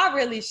 Girl, I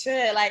really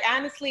should. Like,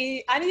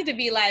 honestly, I need to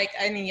be like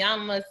an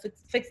Yama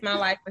fix my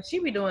life, but she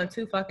be doing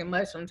too fucking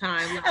much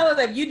sometimes. I was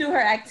like, you do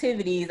her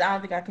activities. I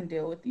don't think I can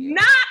deal with you.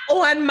 Not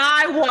on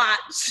my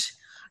watch.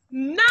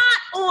 Not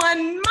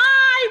on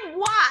my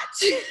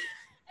watch.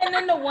 And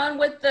then the one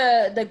with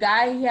the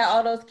guy, he had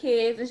all those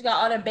kids, and she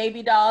got all the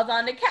baby dolls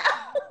on the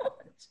couch.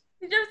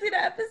 Did you ever see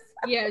that episode?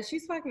 Yeah,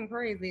 she's fucking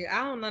crazy.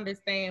 I don't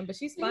understand, but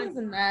she's funny. She's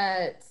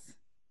nuts.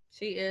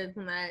 She is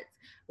nuts.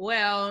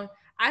 Well,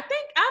 I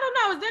don't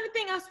know. Is there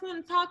anything else we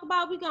want to talk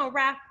about? We're going to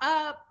wrap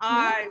up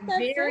our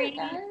very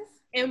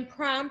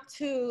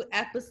impromptu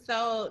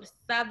episode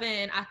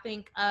 7, I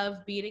think,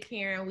 of Beat It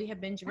Karen. We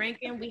have been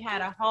drinking. We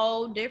had a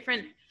whole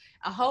different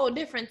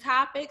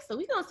topic. So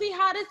we're going to see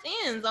how this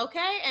ends,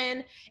 okay?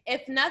 And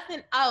if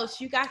nothing else,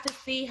 you got to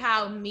see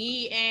how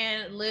me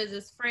and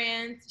Liz's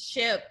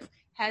friendship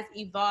has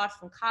evolved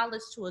from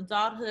college to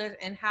adulthood,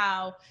 and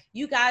how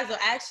you guys will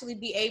actually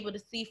be able to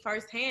see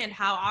firsthand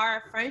how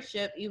our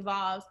friendship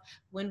evolves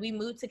when we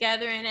move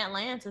together in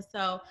Atlanta.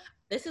 So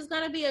this is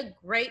going to be a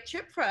great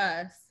trip for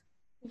us.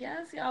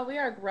 Yes, y'all, we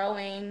are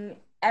growing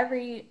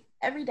every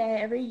day,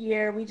 every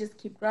year. We just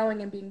keep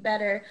growing and being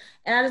better.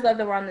 And I just love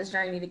that we're on this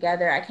journey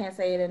together. I can't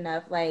say it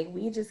enough. Like,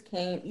 you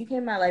came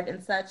in my life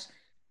in such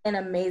an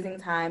amazing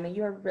time, and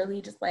you're really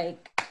just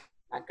like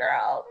my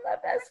girl, my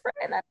best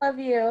friend. I love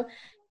you.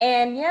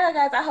 And yeah,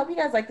 guys, I hope you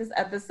guys like this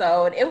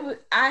episode.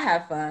 I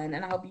had fun,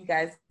 and I hope you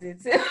guys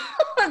did too.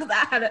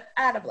 I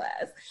had a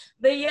blast.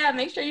 But yeah,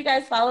 make sure you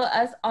guys follow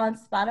us on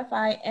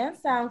Spotify and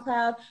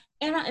SoundCloud,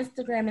 and on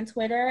Instagram and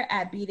Twitter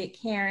at Beat It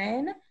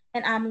Karen.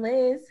 And I'm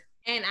Liz.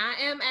 And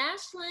I am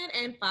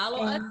Ashlyn. And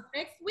follow us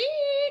next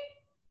week.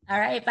 All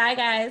right, bye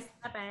guys.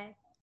 Bye-bye.